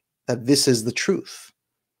 verify that this is the truth.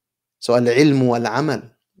 So al-ilmu wal-amal,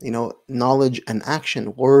 knowledge and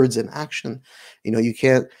action, words and action. You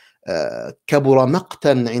can't كبر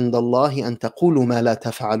مقتا عند الله أن تقولوا ما لا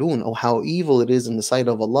تفعلون, or how evil it is in the sight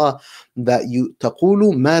of Allah that you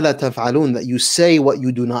تقولوا ما لا تفعلون, that you say what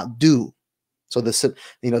you do not do. So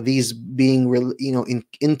these being in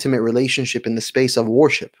intimate relationship in the space of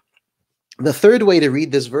worship. The third way to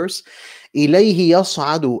read this verse, إليه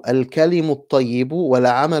يصعد الكلم الطيب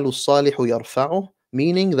والعمل الصالح يرفعه,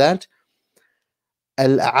 meaning that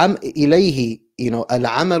إليه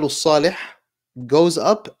العمل الصالح goes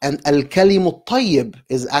up, and al-kalimu tayyib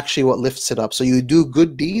is actually what lifts it up. So you do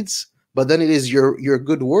good deeds, but then it is your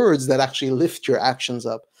good words that actually lift your actions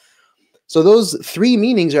up. So those three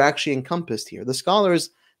meanings are actually encompassed here. The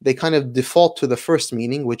scholars, they kind of default to the first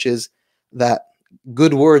meaning, which is that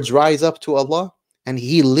good words rise up to Allah and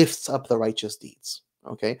He lifts up the righteous deeds.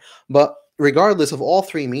 Okay, but regardless of all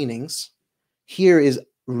three meanings, here is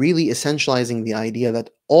really essentializing the idea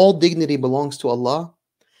that all dignity belongs to Allah.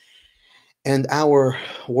 And our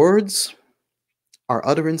words, our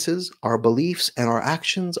utterances, our beliefs, and our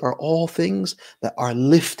actions are all things that are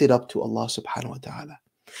lifted up to Allah subhanahu wa ta'ala.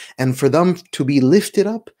 And for them to be lifted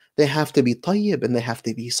up, they have to be tayyib, and they have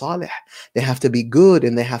to be salih. They have to be good,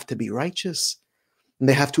 and they have to be righteous. And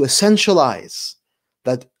they have to essentialize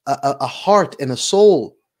that a heart and a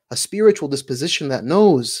soul, a spiritual disposition that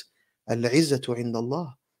knows al-izzatu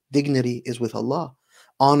indallah, dignity is with Allah,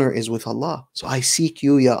 honor is with Allah. So I seek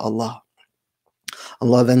you, Ya Allah.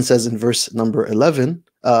 Allah then says in verse number 11,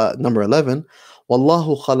 Wallahu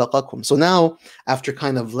khalaqakum. So now, after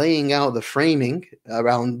kind of laying out the framing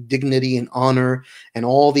around dignity and honor and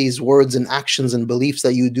all these words and actions and beliefs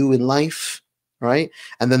that you do in life, right?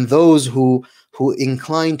 And then those who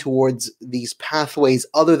incline towards these pathways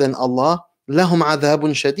other than Allah, lahum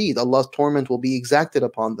adhabun shadid. Allah's torment will be exacted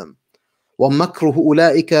upon them. وَمَكْرُهُ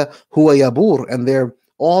أُولَٰئِكَ هُوَ يَبُورٌ. And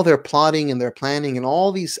all their plotting and their planning and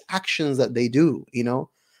all these actions that they do,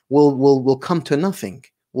 will come to nothing,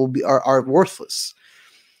 are worthless.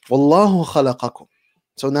 Wallahu khalaqakum.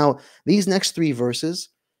 So now these next three verses,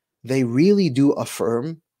 they really do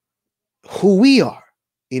affirm who we are,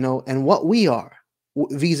 and what we are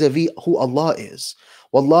vis-a-vis who Allah is.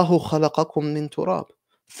 Wallahu khalaqakum min turab,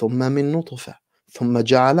 thumma min nutfa, thumma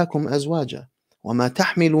ja'alakum azwaja, وما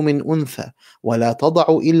تحمل من أنثى ولا تضع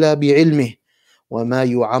إلا بعلمه وما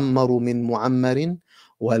يعمر من معمر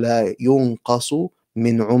ولا ينقص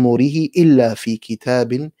من عمره إلا في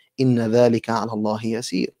كتاب إن ذلك على الله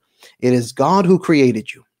يسير. It is God who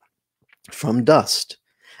created you from dust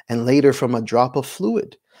and later from a drop of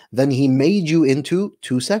fluid. Then He made you into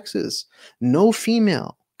two sexes. No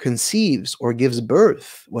female conceives or gives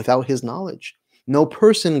birth without His knowledge. No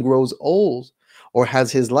person grows old or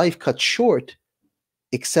has his life cut short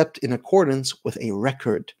except in accordance with a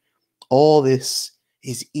record. All this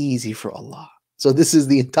is easy for Allah. So this is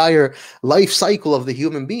the entire life cycle of the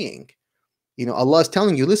human being. Allah is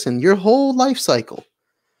telling you, listen, your whole life cycle,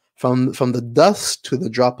 from the dust to the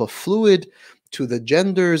drop of fluid to the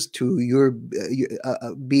genders, to your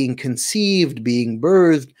being conceived, being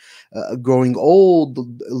birthed, growing old,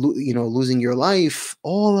 losing your life.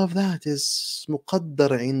 All of that is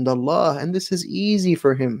muqaddar inda Allah, and this is easy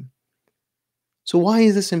for Him. So why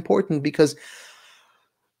is this important? Because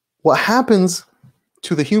what happens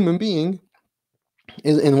to the human being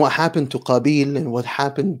is, and what happened to Qabil, and what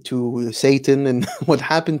happened to Satan, and what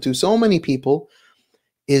happened to so many people,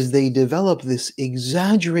 is they develop this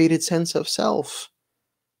exaggerated sense of self.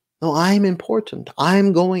 No, I'm important.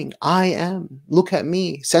 I'm going. I am. Look at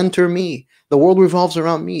me. Center me. The world revolves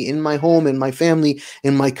around me. In my home, in my family,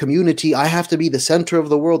 in my community, I have to be the center of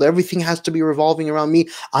the world. Everything has to be revolving around me.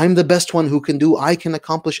 I'm the best one who can do. I can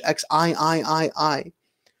accomplish X. I.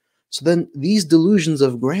 So then these delusions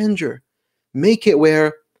of grandeur make it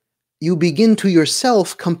where you begin to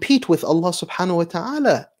yourself compete with Allah subhanahu wa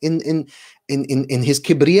ta'ala in His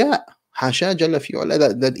kibriya. Hasha jalla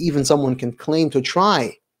fi'ala, that even someone can claim to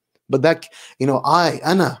try. But that,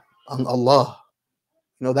 ana, on Allah,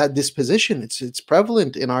 that disposition, it's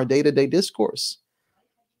prevalent in our day-to-day discourse.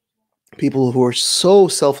 People who are so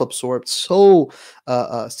self-absorbed, so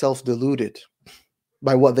self-deluded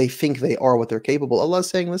by what they think they are, what they're capable. Allah is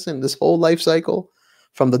saying, listen, this whole life cycle,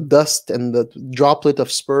 from the dust and the droplet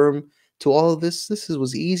of sperm to all of this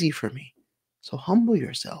was easy for me. So humble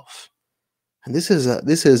yourself. And this is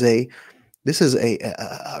a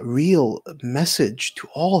real message to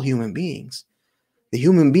all human beings. The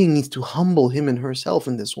human being needs to humble him and herself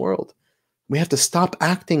in this world. We have to stop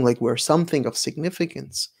acting like we're something of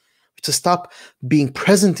significance. We have to stop being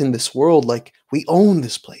present in this world like we own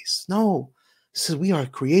this place. No, we are a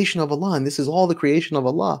creation of Allah, and this is all the creation of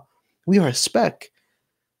Allah. We are a speck.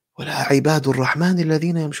 Be hayyin,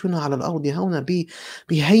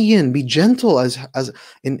 be gentle as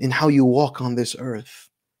in how you walk on this earth.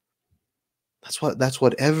 That's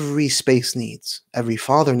what every space needs. Every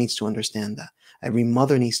father needs to understand that. Every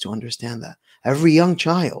mother needs to understand that. Every young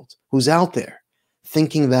child who's out there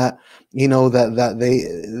thinking that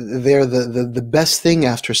they're the best thing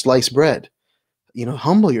after sliced bread.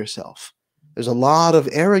 Humble yourself. There's a lot of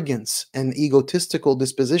arrogance and egotistical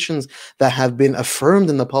dispositions that have been affirmed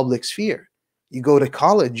in the public sphere. You go to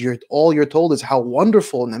college, all you're told is how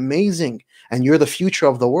wonderful and amazing, and you're the future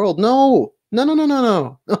of the world. No. Allah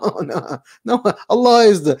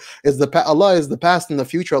is the past and the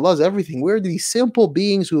future. Allah is everything. We're these simple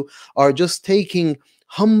beings who are just taking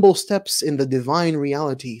humble steps in the divine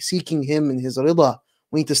reality, seeking Him in His rida.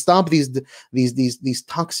 We need to stop these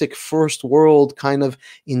toxic first world kind of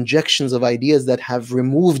injections of ideas that have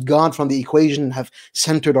removed God from the equation and have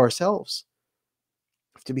centered ourselves.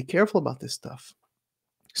 We have to be careful about this stuff.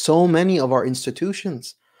 So many of our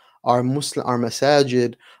institutions, our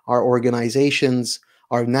masajid, our organizations,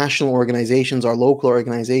 our national organizations, our local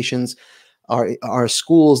organizations, our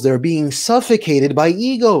schools, they're being suffocated by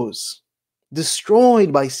egos,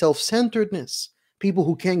 destroyed by self-centeredness, people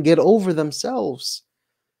who can't get over themselves.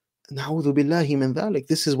 Na'udhu billahi min dhalik.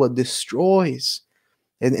 This is what destroys.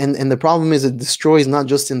 And the problem is it destroys not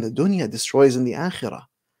just in the dunya, it destroys in the akhirah.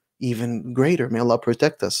 Even greater. May Allah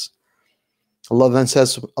protect us. Allah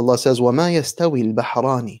says, وَمَا يَسْتَوِي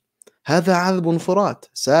الْبَحْرَانِ هذا عذب فرات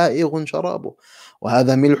سائغ شرابه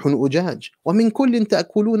وهذا ملح أجاج ومن كل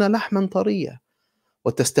تأكلون لحما طريا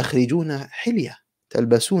وتستخرجون حلية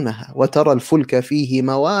تلبسونها وترى الفلك فيه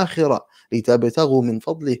مواخر لتبتغوا من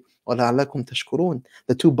فضله وَلَعَلَّكُمْ تَشْكُرُونَ.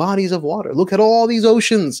 The two bodies of water. Look at all these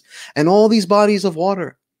oceans and all these bodies of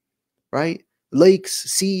water, right? Lakes,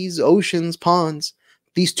 seas, oceans, ponds.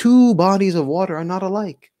 These two bodies of water are not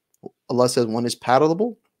alike. Allah says one is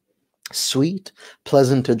palatable, sweet,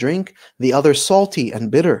 pleasant to drink. The other salty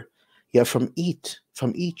and bitter. Yet from each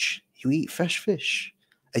you eat fresh fish,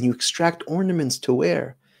 and you extract ornaments to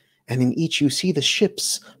wear. And in each you see the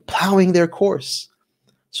ships plowing their course,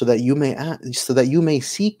 so that you may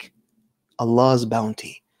seek Allah's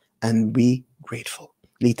bounty and be grateful.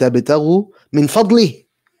 لِتَبْتَغُوا مِنْ فَضْلِهِ.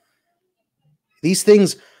 These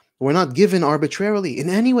things were not given arbitrarily in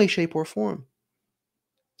any way, shape, or form.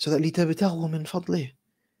 So that لِتَبْتَغُوا مِنْ فَضْلِهِ,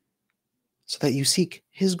 so that you seek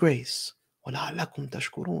His grace. وَلَعَلَّكُمْ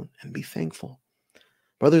تَشْكُرُونَ, and be thankful.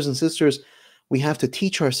 Brothers and sisters, we have to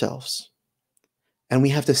teach ourselves, and we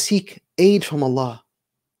have to seek aid from Allah.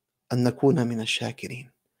 أَن نَكُونَ مِنَ الشَّاكِرِينَ.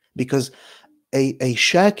 Because a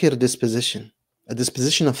shakir disposition, a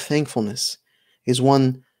disposition of thankfulness, is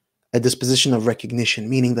a disposition of recognition,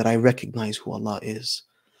 meaning that I recognize who Allah is.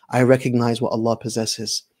 I recognize what Allah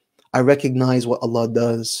possesses. I recognize what Allah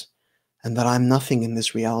does, and that I'm nothing in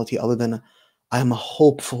this reality other than I am a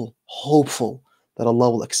hopeful that Allah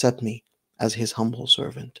will accept me as His humble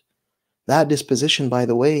servant. That disposition, by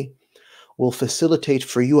the way, will facilitate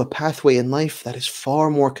for you a pathway in life that is far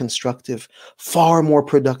more constructive, far more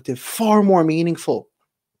productive, far more meaningful.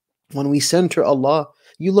 When we center Allah,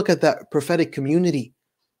 you look at that prophetic community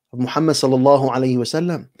of Muhammad sallallahu alaihi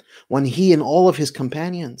wasallam, when he and all of his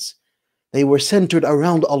companions, they were centered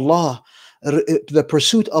around Allah, the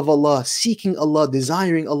pursuit of Allah, seeking Allah,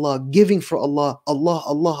 desiring Allah, giving for Allah, Allah,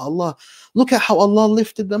 Allah, Allah. Look at how Allah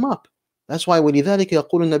lifted them up. That's why وَلِذَلِكَ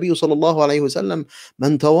يَقُولُ النَّبِيُّ صلى الله عليه وسلم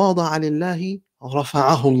مَنْ تَوَاضَعَ لِلَّهِ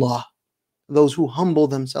رَفَعَهُ اللَّهُ. Those who humble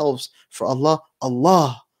themselves for Allah,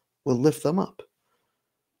 Allah will lift them up.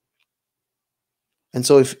 And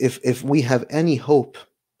so if we have any hope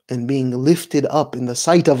in being lifted up in the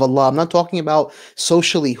sight of Allah, I'm not talking about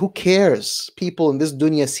socially. Who cares? People in this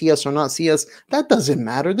dunya see us or not see us. That doesn't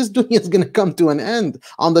matter. This dunya is going to come to an end.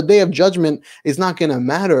 On the day of judgment, it's not going to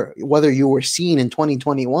matter whether you were seen in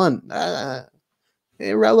 2021.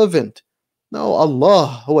 Irrelevant. No,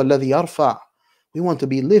 Allah huwa alladhi yarfa'. We want to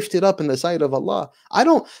be lifted up in the sight of Allah.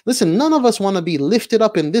 Listen, none of us want to be lifted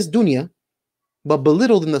up in this dunya, but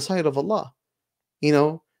belittled in the sight of Allah.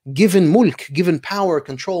 Given mulk, given power,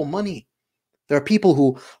 control, money. There are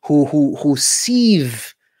people who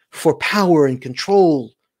seethe for power and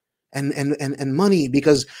control and money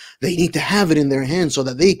because they need to have it in their hands so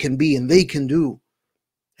that they can be and they can do.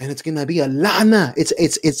 And it's going to be a la'na. It's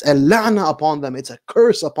a la'na upon them. It's a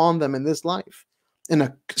curse upon them in this life.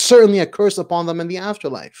 And certainly a curse upon them in the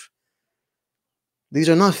afterlife. These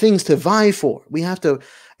are not things to vie for. We have to,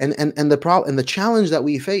 and the challenge that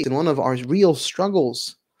we face, and one of our real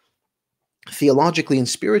struggles theologically and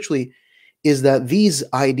spiritually, is that these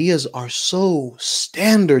ideas are so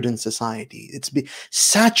standard in society. It's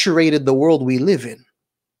saturated the world we live in,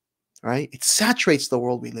 right? It saturates the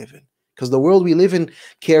world we live in, because the world we live in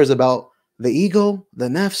cares about the ego, the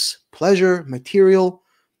nafs, pleasure, material.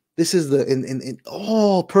 This is in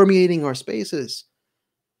all permeating our spaces.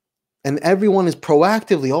 And everyone is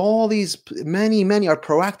proactively, many are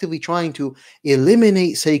proactively trying to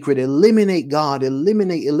eliminate sacred, eliminate God,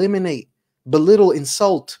 eliminate, belittle,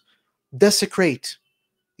 insult, desecrate,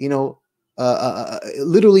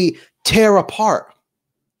 literally tear apart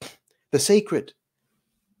the sacred.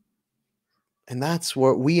 And that's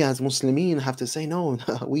what we as Muslimin have to say, no,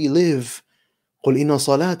 we live. قُلْ إِنَّ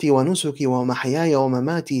صَلَاتِي وَنُسُكِي وَمَحْيَايَ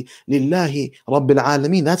وَمَمَاتِي لِلَّهِ رَبِّ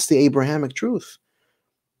الْعَالَمِينَ. That's the Abrahamic truth.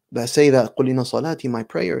 That say that قُلْ إِنَّ صَلَاتِي, my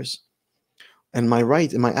prayers and my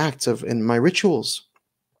rites and my acts and my rituals,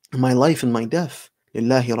 and my life and my death,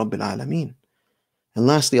 لِلَّهِ رَبِّ الْعَالَمِينَ. And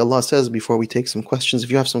lastly, Allah says, before we take some questions, if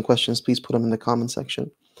you have some questions, please put them in the comment section.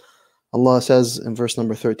 Allah says in verse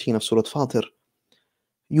number 13 of Surat Fatir,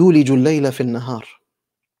 يُولِجُ اللَّيْلَ فِي النَّهَارِ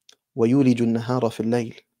وَيُولِجُ النَّهَارَ فِي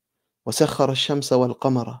اللَّيْلِ وَسَخَّرَ الشَّمْسَ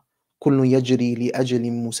وَالْقَمَرَ كُلٌّ يَجْرِي لِأَجَلٍ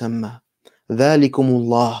مُّسَمًّى ذَلِكُمُ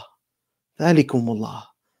اللَّهُ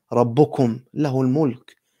رَبُّكُمْ لَهُ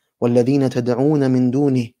الْمُلْكُ وَالَّذِينَ تَدْعُونَ مِن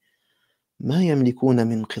دُونِهِ مَا يَمْلِكُونَ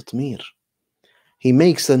مِن قِطْمِيرٍ. He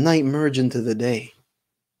makes the night merge into the day.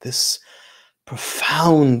 This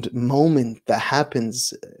profound moment that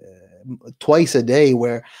happens twice a day,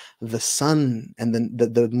 where the sun and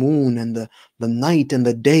the moon and the night and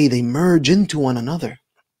the day, they merge into one another.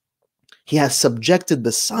 He has subjected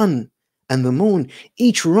the sun and the moon.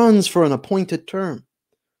 Each runs for an appointed term.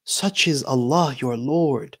 Such is Allah, your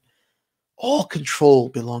Lord. All control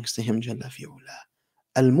belongs to Him, Jalla fi'ula.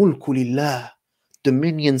 Al-mulku lillah.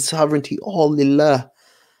 Dominion, sovereignty, all lillah.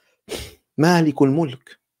 Malikul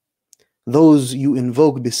mulk. Those you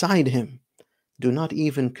invoke beside Him do not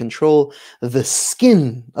even control the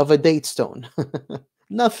skin of a date stone.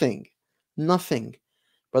 Nothing.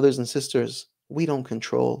 Brothers and sisters, we don't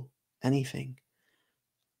control anything.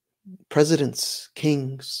 Presidents,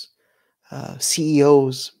 kings,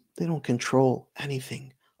 CEOs, they don't control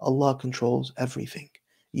anything. Allah controls everything.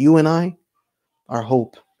 You and I, our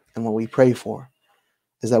hope and what we pray for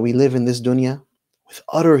is that we live in this dunya with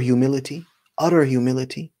utter humility,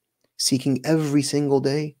 seeking every single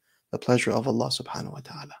day the pleasure of Allah subhanahu wa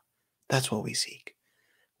ta'ala. That's what we seek.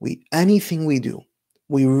 Anything we do,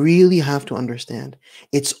 we really have to understand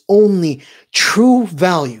its only true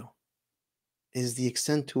value is the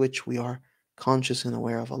extent to which we are conscious and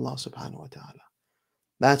aware of Allah subhanahu wa ta'ala.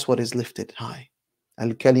 That's what is lifted high.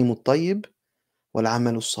 Al-kalimu al-tayyib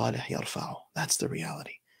wal-amalu al-salih yarfa'u. That's the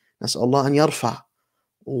reality. Nas'al Allah an yarfa'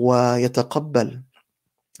 wa yataqabbal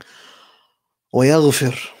wa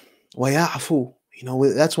yaghfir wa ya'fu.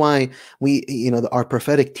 That's why our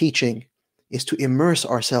prophetic teaching is to immerse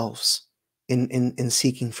ourselves in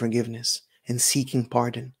seeking forgiveness, in seeking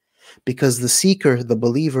pardon. Because the seeker, the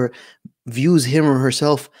believer, views him or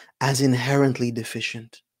herself as inherently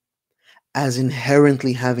deficient, as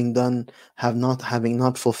inherently having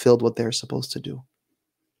not fulfilled what they're supposed to do.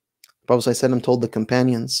 Prophet ﷺ told the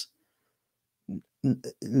companions,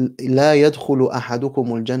 لا يدخل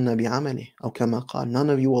أحدكم الجنة بعمله أو كما قال, none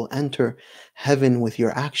of you will enter heaven with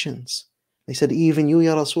your actions. They said, even you,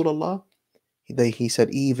 Ya Rasulullah? He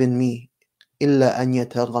said, even me. إلا أن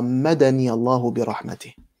يتغمدني الله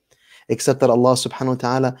برحمته, except that Allah subhanahu wa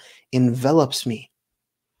ta'ala envelops me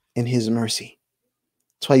in His mercy.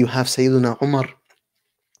 That's why you have Sayyiduna Umar.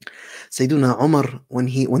 Sayyiduna Umar,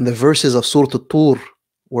 when the verses of Surat Al-Tur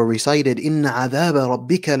were recited, إِنَّ عَذَابَ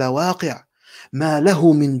رَبِّكَ لَوَاقِعٌ مَا لَهُ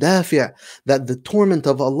مِن دَافِعٍ, that the torment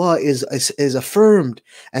of Allah is affirmed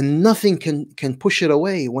and nothing can push it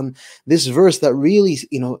away. When this verse that really,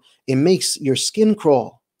 it makes your skin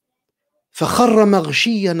crawl. فَخَرَّ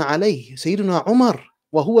مَغْشِيًّا عَلَيْهِ Sayyiduna Umar,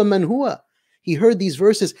 وَهُوَ مَنْ هُوَ, he heard these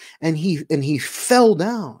verses and he fell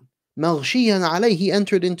down. مَغْشِيًّا عَلَيْهِ, he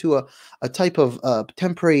entered into a type of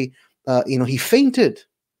temporary, he fainted.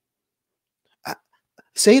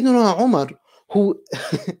 Sayyiduna Umar, who,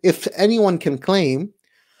 if anyone can claim,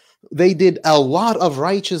 they did a lot of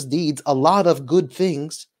righteous deeds, a lot of good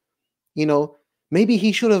things, maybe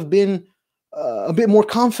he should have been a bit more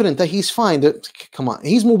confident that he's fine. Come on,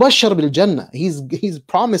 he's mubashshar bil jannah. He's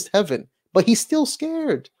promised heaven, but he's still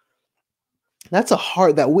scared. That's a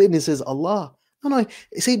heart that witnesses Allah. No,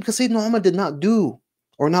 because Sayyidina Umar did not do,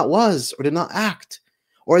 or did not act,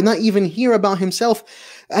 or not even hear about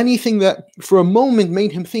himself anything that for a moment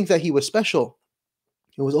made him think that he was special.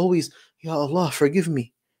 It was always, Ya Allah, forgive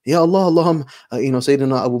me. Ya Allah, Allahumma,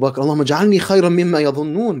 Sayyidina Abu Bakr, Allahumma ja'alni khayran mimma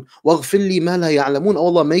yadhunnun, waghfir li ma la ya'lamun. Oh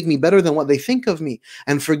Allah, make me better than what they think of me,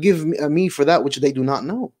 and forgive me for that which they do not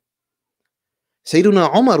know.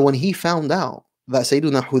 Sayyidina Umar, when he found out that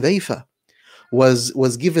Sayyidina Hudayfa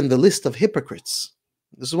was given the list of hypocrites.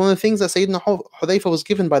 This is one of the things that Sayyidina Hudayfa was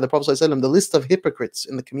given by the Prophet ﷺ, the list of hypocrites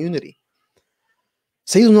in the community.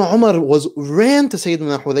 Sayyidina Umar ran to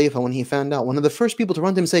Sayyidina Hudayfa when he found out. One of the first people to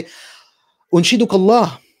run to him and say, Unshiduk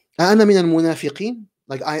Allah, أَأَنَا مِنَ الْمُنَافِقِينَ,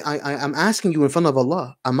 like I'm asking you in front of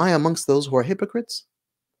Allah, am I amongst those who are hypocrites?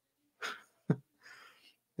 And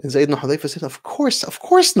Sayyidina Hudayfa said, of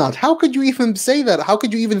course not. How could you even say that? How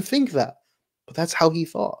could you even think that? But that's how he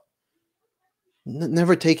thought.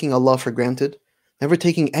 Never taking Allah for granted, never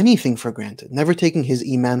taking anything for granted, never taking his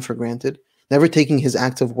iman for granted, never taking his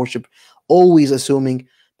acts of worship, always assuming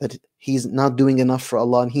that he's not doing enough for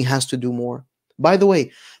Allah and he has to do more. By the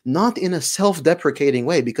way, not in a self-deprecating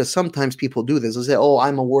way, because sometimes people do this. They say, oh,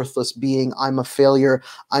 I'm a worthless being, I'm a failure,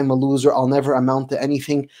 I'm a loser, I'll never amount to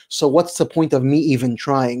anything, so what's the point of me even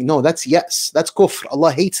trying? No, that's kufr.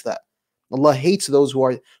 Allah hates that. Allah hates those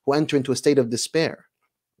who enter into a state of despair.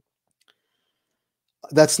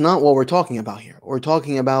 That's not what we're talking about here. We're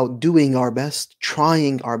talking about doing our best,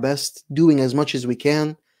 trying our best, doing as much as we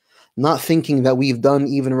can, not thinking that we've done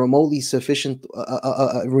even remotely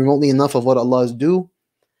remotely enough of what Allah is due,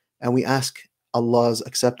 and we ask Allah's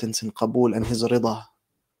acceptance and qabul and His rida.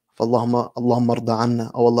 Allahumma arda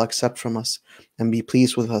anna, oh Allah, accept from us and be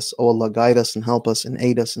pleased with us. Oh Allah, guide us and help us and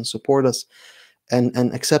aid us and support us. And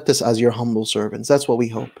accept us as your humble servants. That's what we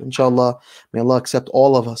hope. Inshallah, may Allah accept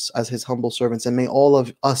all of us as His humble servants, and may all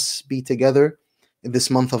of us be together in this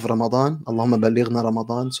month of Ramadan. Allahumma balighna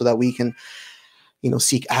Ramadan, so that we can,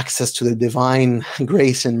 seek access to the divine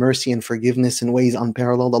grace and mercy and forgiveness in ways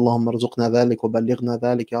unparalleled. Allahumma rzuqna dhalik wa balighna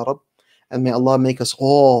dhalik ya Rabb. And may Allah make us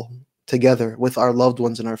all together with our loved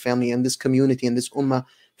ones and our family and this community and this ummah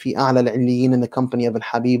fi a'la al-'illiyyin, in the company of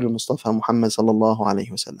Al-Habib al-Mustafa Muhammad sallallahu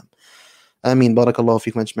alayhi wa sallam. Ameen. Barakallahu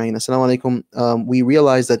feekum ajma'in. Assalamu alaikum. We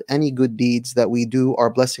realize that any good deeds that we do are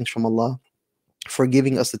blessings from Allah for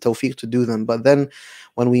giving us the tawfiq to do them. But then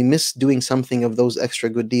when we miss doing something of those extra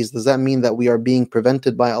good deeds, does that mean that we are being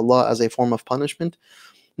prevented by Allah as a form of punishment?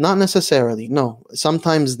 Not necessarily. No.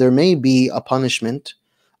 Sometimes there may be a punishment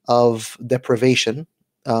of deprivation,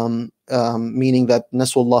 meaning that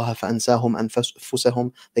nasullaha fa'ansahum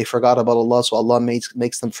anfusahum, they forgot about Allah, so Allah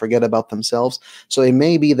makes them forget about themselves. So it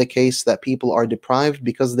may be the case that people are deprived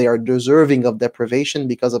because they are deserving of deprivation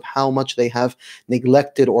because of how much they have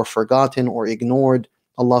neglected or forgotten or ignored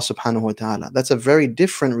Allah subhanahu wa ta'ala. That's a very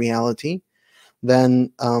different reality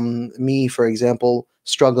than me, for example,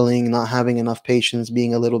 struggling, not having enough patience,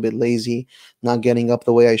 being a little bit lazy, not getting up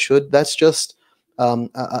the way I should. That's just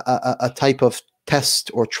a type of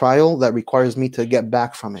test or trial that requires me to get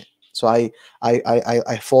back from it. So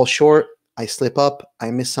I fall short, I slip up,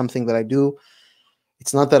 I miss something that I do.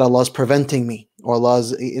 It's not that Allah is preventing me, or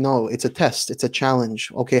Allah's, it's a test, it's a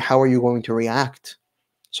challenge. Okay, how are you going to react?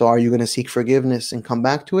 So are you going to seek forgiveness and come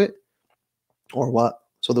back to it, or what?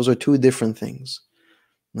 So those are two different things.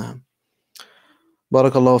 Nah.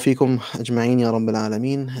 Barakallahu feekum ajma'in ya Rabbil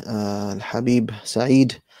Alameen. Al-Habib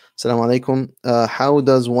Saeed. Assalamu alaikum. How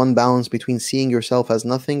does one balance between seeing yourself as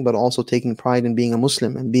nothing but also taking pride in being a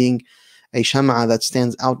Muslim and being a sham'a that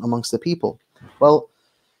stands out amongst the people? Well,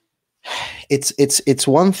 it's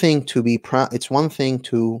one thing to be proud. It's one thing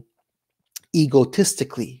to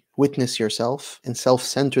egotistically witness yourself and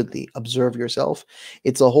self-centeredly observe yourself.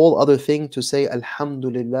 It's a whole other thing to say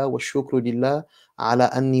Alhamdulillah wa shukru lillah ala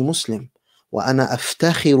anni Muslim wa ana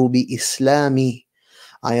aftakhiru bi Islami.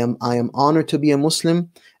 I am honored to be a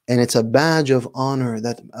Muslim, and it's a badge of honor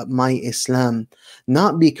that my Islam,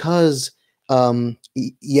 not because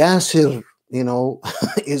Yasir,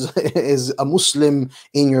 is a Muslim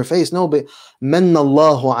in your face. No, but manna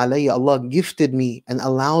Allahu alayya, Allah gifted me and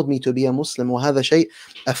allowed me to be a Muslim. وهذا شيء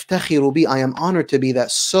أفتخر به. I am honored to be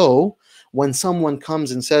that. So when someone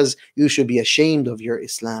comes and says you should be ashamed of your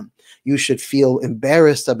Islam, you should feel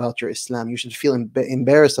embarrassed about your Islam, you should feel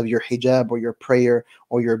embarrassed of your hijab or your prayer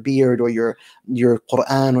or your beard or your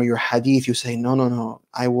Quran or your hadith, you say, no,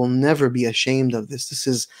 I will never be ashamed of this. This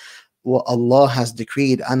is what Allah has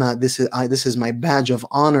decreed. This is my badge of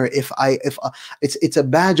honor. It's a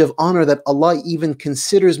badge of honor that Allah even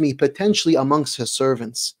considers me potentially amongst His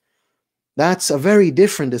servants. That's a very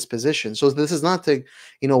different disposition. So this is not to,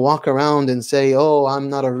 walk around and say, oh, I'm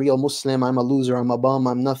not a real Muslim, I'm a loser, I'm a bum,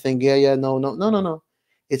 I'm nothing. No.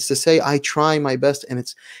 It's to say I try my best, and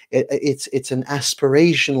it's an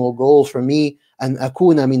aspirational goal for me. An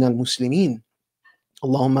akuna min al-muslimin.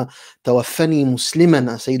 Allahumma tawaffani musliman,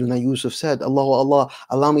 as Sayyidina Yusuf said. Allah,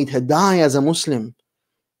 allow me to die as a Muslim.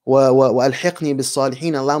 وَأَلْحِقْنِي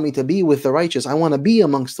بِالصَّالِحِينَ. Allow me to be with the righteous. I want to be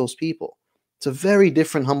amongst those people. It's a very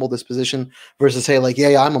different humble disposition versus say like,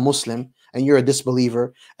 yeah, I'm a Muslim and you're a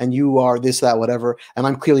disbeliever and you are this, that, whatever, and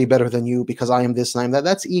I'm clearly better than you because I am this and I am that.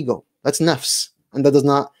 That's ego. That's nafs. And that's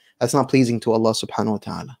not pleasing to Allah subhanahu wa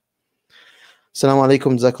ta'ala. Assalamu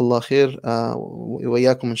alaikum, jazakallah khair, wa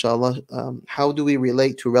iyyakum inshallah. How do we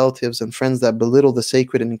relate to relatives and friends that belittle the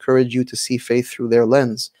sacred and encourage you to see faith through their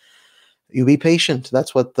lens? You be patient.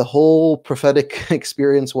 That's what the whole prophetic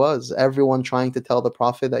experience was. Everyone trying to tell the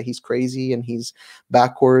Prophet that he's crazy and he's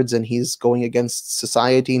backwards and he's going against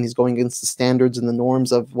society and he's going against the standards and the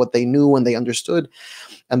norms of what they knew and they understood.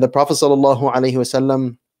 And the Prophet sallallahu alaihi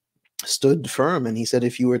wasallam stood firm, and he said,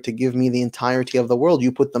 if you were to give me the entirety of the world,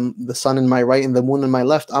 you put the sun in my right and the moon in my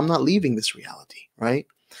left, I'm not leaving this reality, right?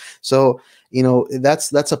 So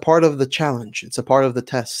that's a part of the challenge. It's a part of the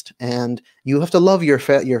test, and you have to love your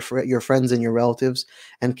friends and your relatives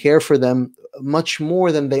and care for them much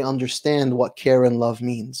more than they understand what care and love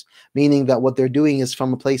means. Meaning that what they're doing is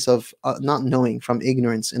from a place of not knowing, from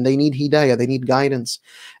ignorance, and they need hidayah, they need guidance.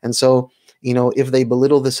 And so if they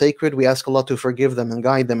belittle the sacred, we ask Allah to forgive them and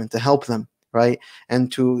guide them and to help them, right?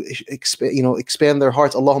 And to expand their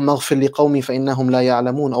hearts. Allahumma ighfir li qawmi fa innahum la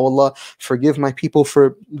ya'lamun. Oh Allah, forgive my people,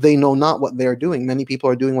 for they know not what they are doing. Many people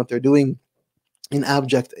are doing what they're doing in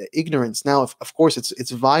abject ignorance. Now, of course, it's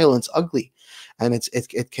vile, it's ugly, and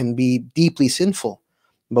it can be deeply sinful.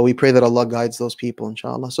 But we pray that Allah guides those people,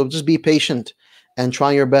 inshallah. So just be patient and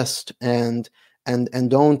try your best, and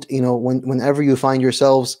don't, whenever you find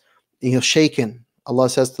yourselves shaken. Allah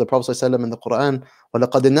says to the Prophet ﷺ in the Quran,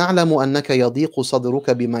 وَلَقَدْ نَعْلَمُ أَنَّكَ يَضِيقُ صَدْرُكَ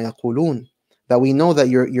بِمَا يَقُولُونَ. That we know that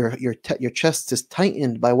your chest is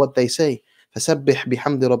tightened by what they say. فَسَبِّحْ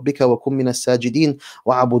بِحَمْدِ رَبِّكَ وَكُمْ مِنَ السَّاجِدِينَ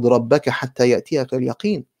وَعَبُدْ رَبَّكَ حَتَّى يَأْتِيَكَ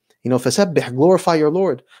الْيَقِينَ. فَسَبِّحْ, glorify your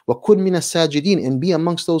Lord, وَكُنْ مِنَ السَّاجِدِينَ, and be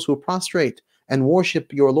amongst those who prostrate and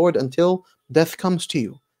worship your Lord until death comes to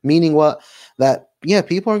you. Meaning what? That, yeah,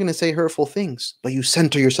 people are going to say hurtful things, but you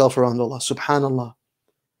center yourself around Allah, subhanallah.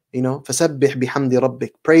 فَسَبِّحْ بِحَمْدِ رَبِّكَ,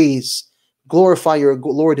 praise, glorify your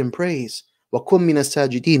Lord in praise. وَكُمْ مِنَ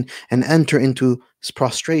السَّاجِدِينَ, and enter into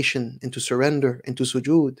prostration, into surrender, into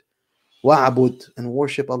sujood. وَعَبُد, and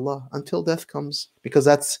worship Allah until death comes. Because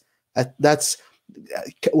that's وَهَكَذَا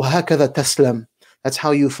تَسْلَمْ. That's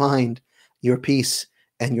how you find your peace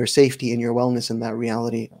and your safety and your wellness in that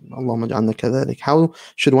reality. Allahumma ja'alna kadhalik. How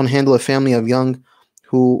should one handle a family of young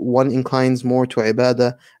who one inclines more to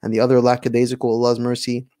ibadah and the other lackadaisical, Allah's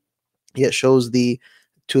mercy, yet shows to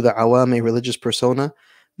the awam a religious persona?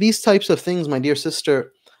 These types of things, my dear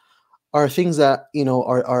sister, are things that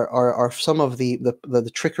are some of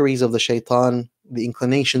the trickeries of the shaitan, the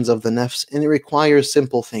inclinations of the nafs, and it requires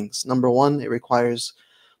simple things. Number one, it requires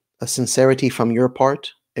a sincerity from your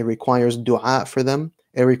part. It requires dua for them.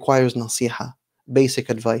 It requires nasiha, basic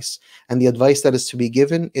advice. And the advice that is to be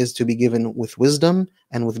given with wisdom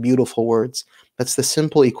and with beautiful words. That's the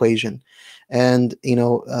simple equation. And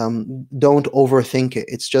don't overthink it.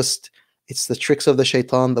 It's the tricks of the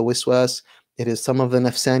shaitan, the wiswas. It is some of the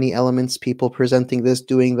nafsani elements, people presenting this,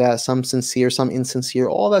 doing that, some sincere, some insincere,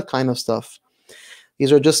 all that kind of stuff.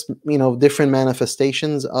 These are just, different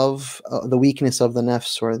manifestations of the weakness of the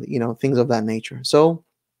nafs, or, things of that nature. So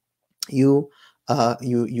you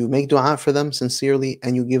make dua for them sincerely,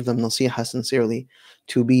 and you give them nasiha sincerely,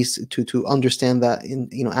 to understand that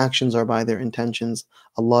actions are by their intentions.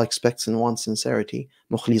 Allah expects and wants sincerity.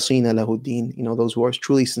 Mukhlisina lahu din, those who are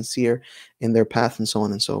truly sincere in their path, and so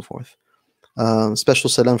on and so forth. Special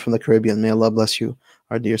salam from the Caribbean. May Allah bless you,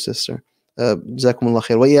 our dear sister. Jazakumullah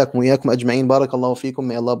khair. Wa iyyakum ajma'in. Barakallahu feekum.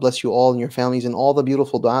 May Allah bless you all and your families, and all the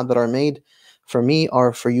beautiful dua that are made for me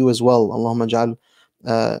are for you as well. Allahumma ja'al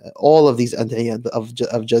all of these ad'iyah of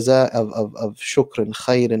jaza, of shukr and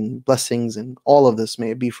khair and blessings, and all of this,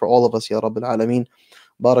 may it be for all of us, Ya Rabbil Alameen.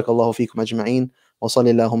 Barakallahu feekum ajma'in. Wa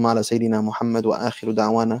sallallahu ala Sayyidina Muhammad wa akhiru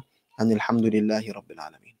da'wana anil hamdulillahi Rabbil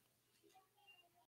Alameen.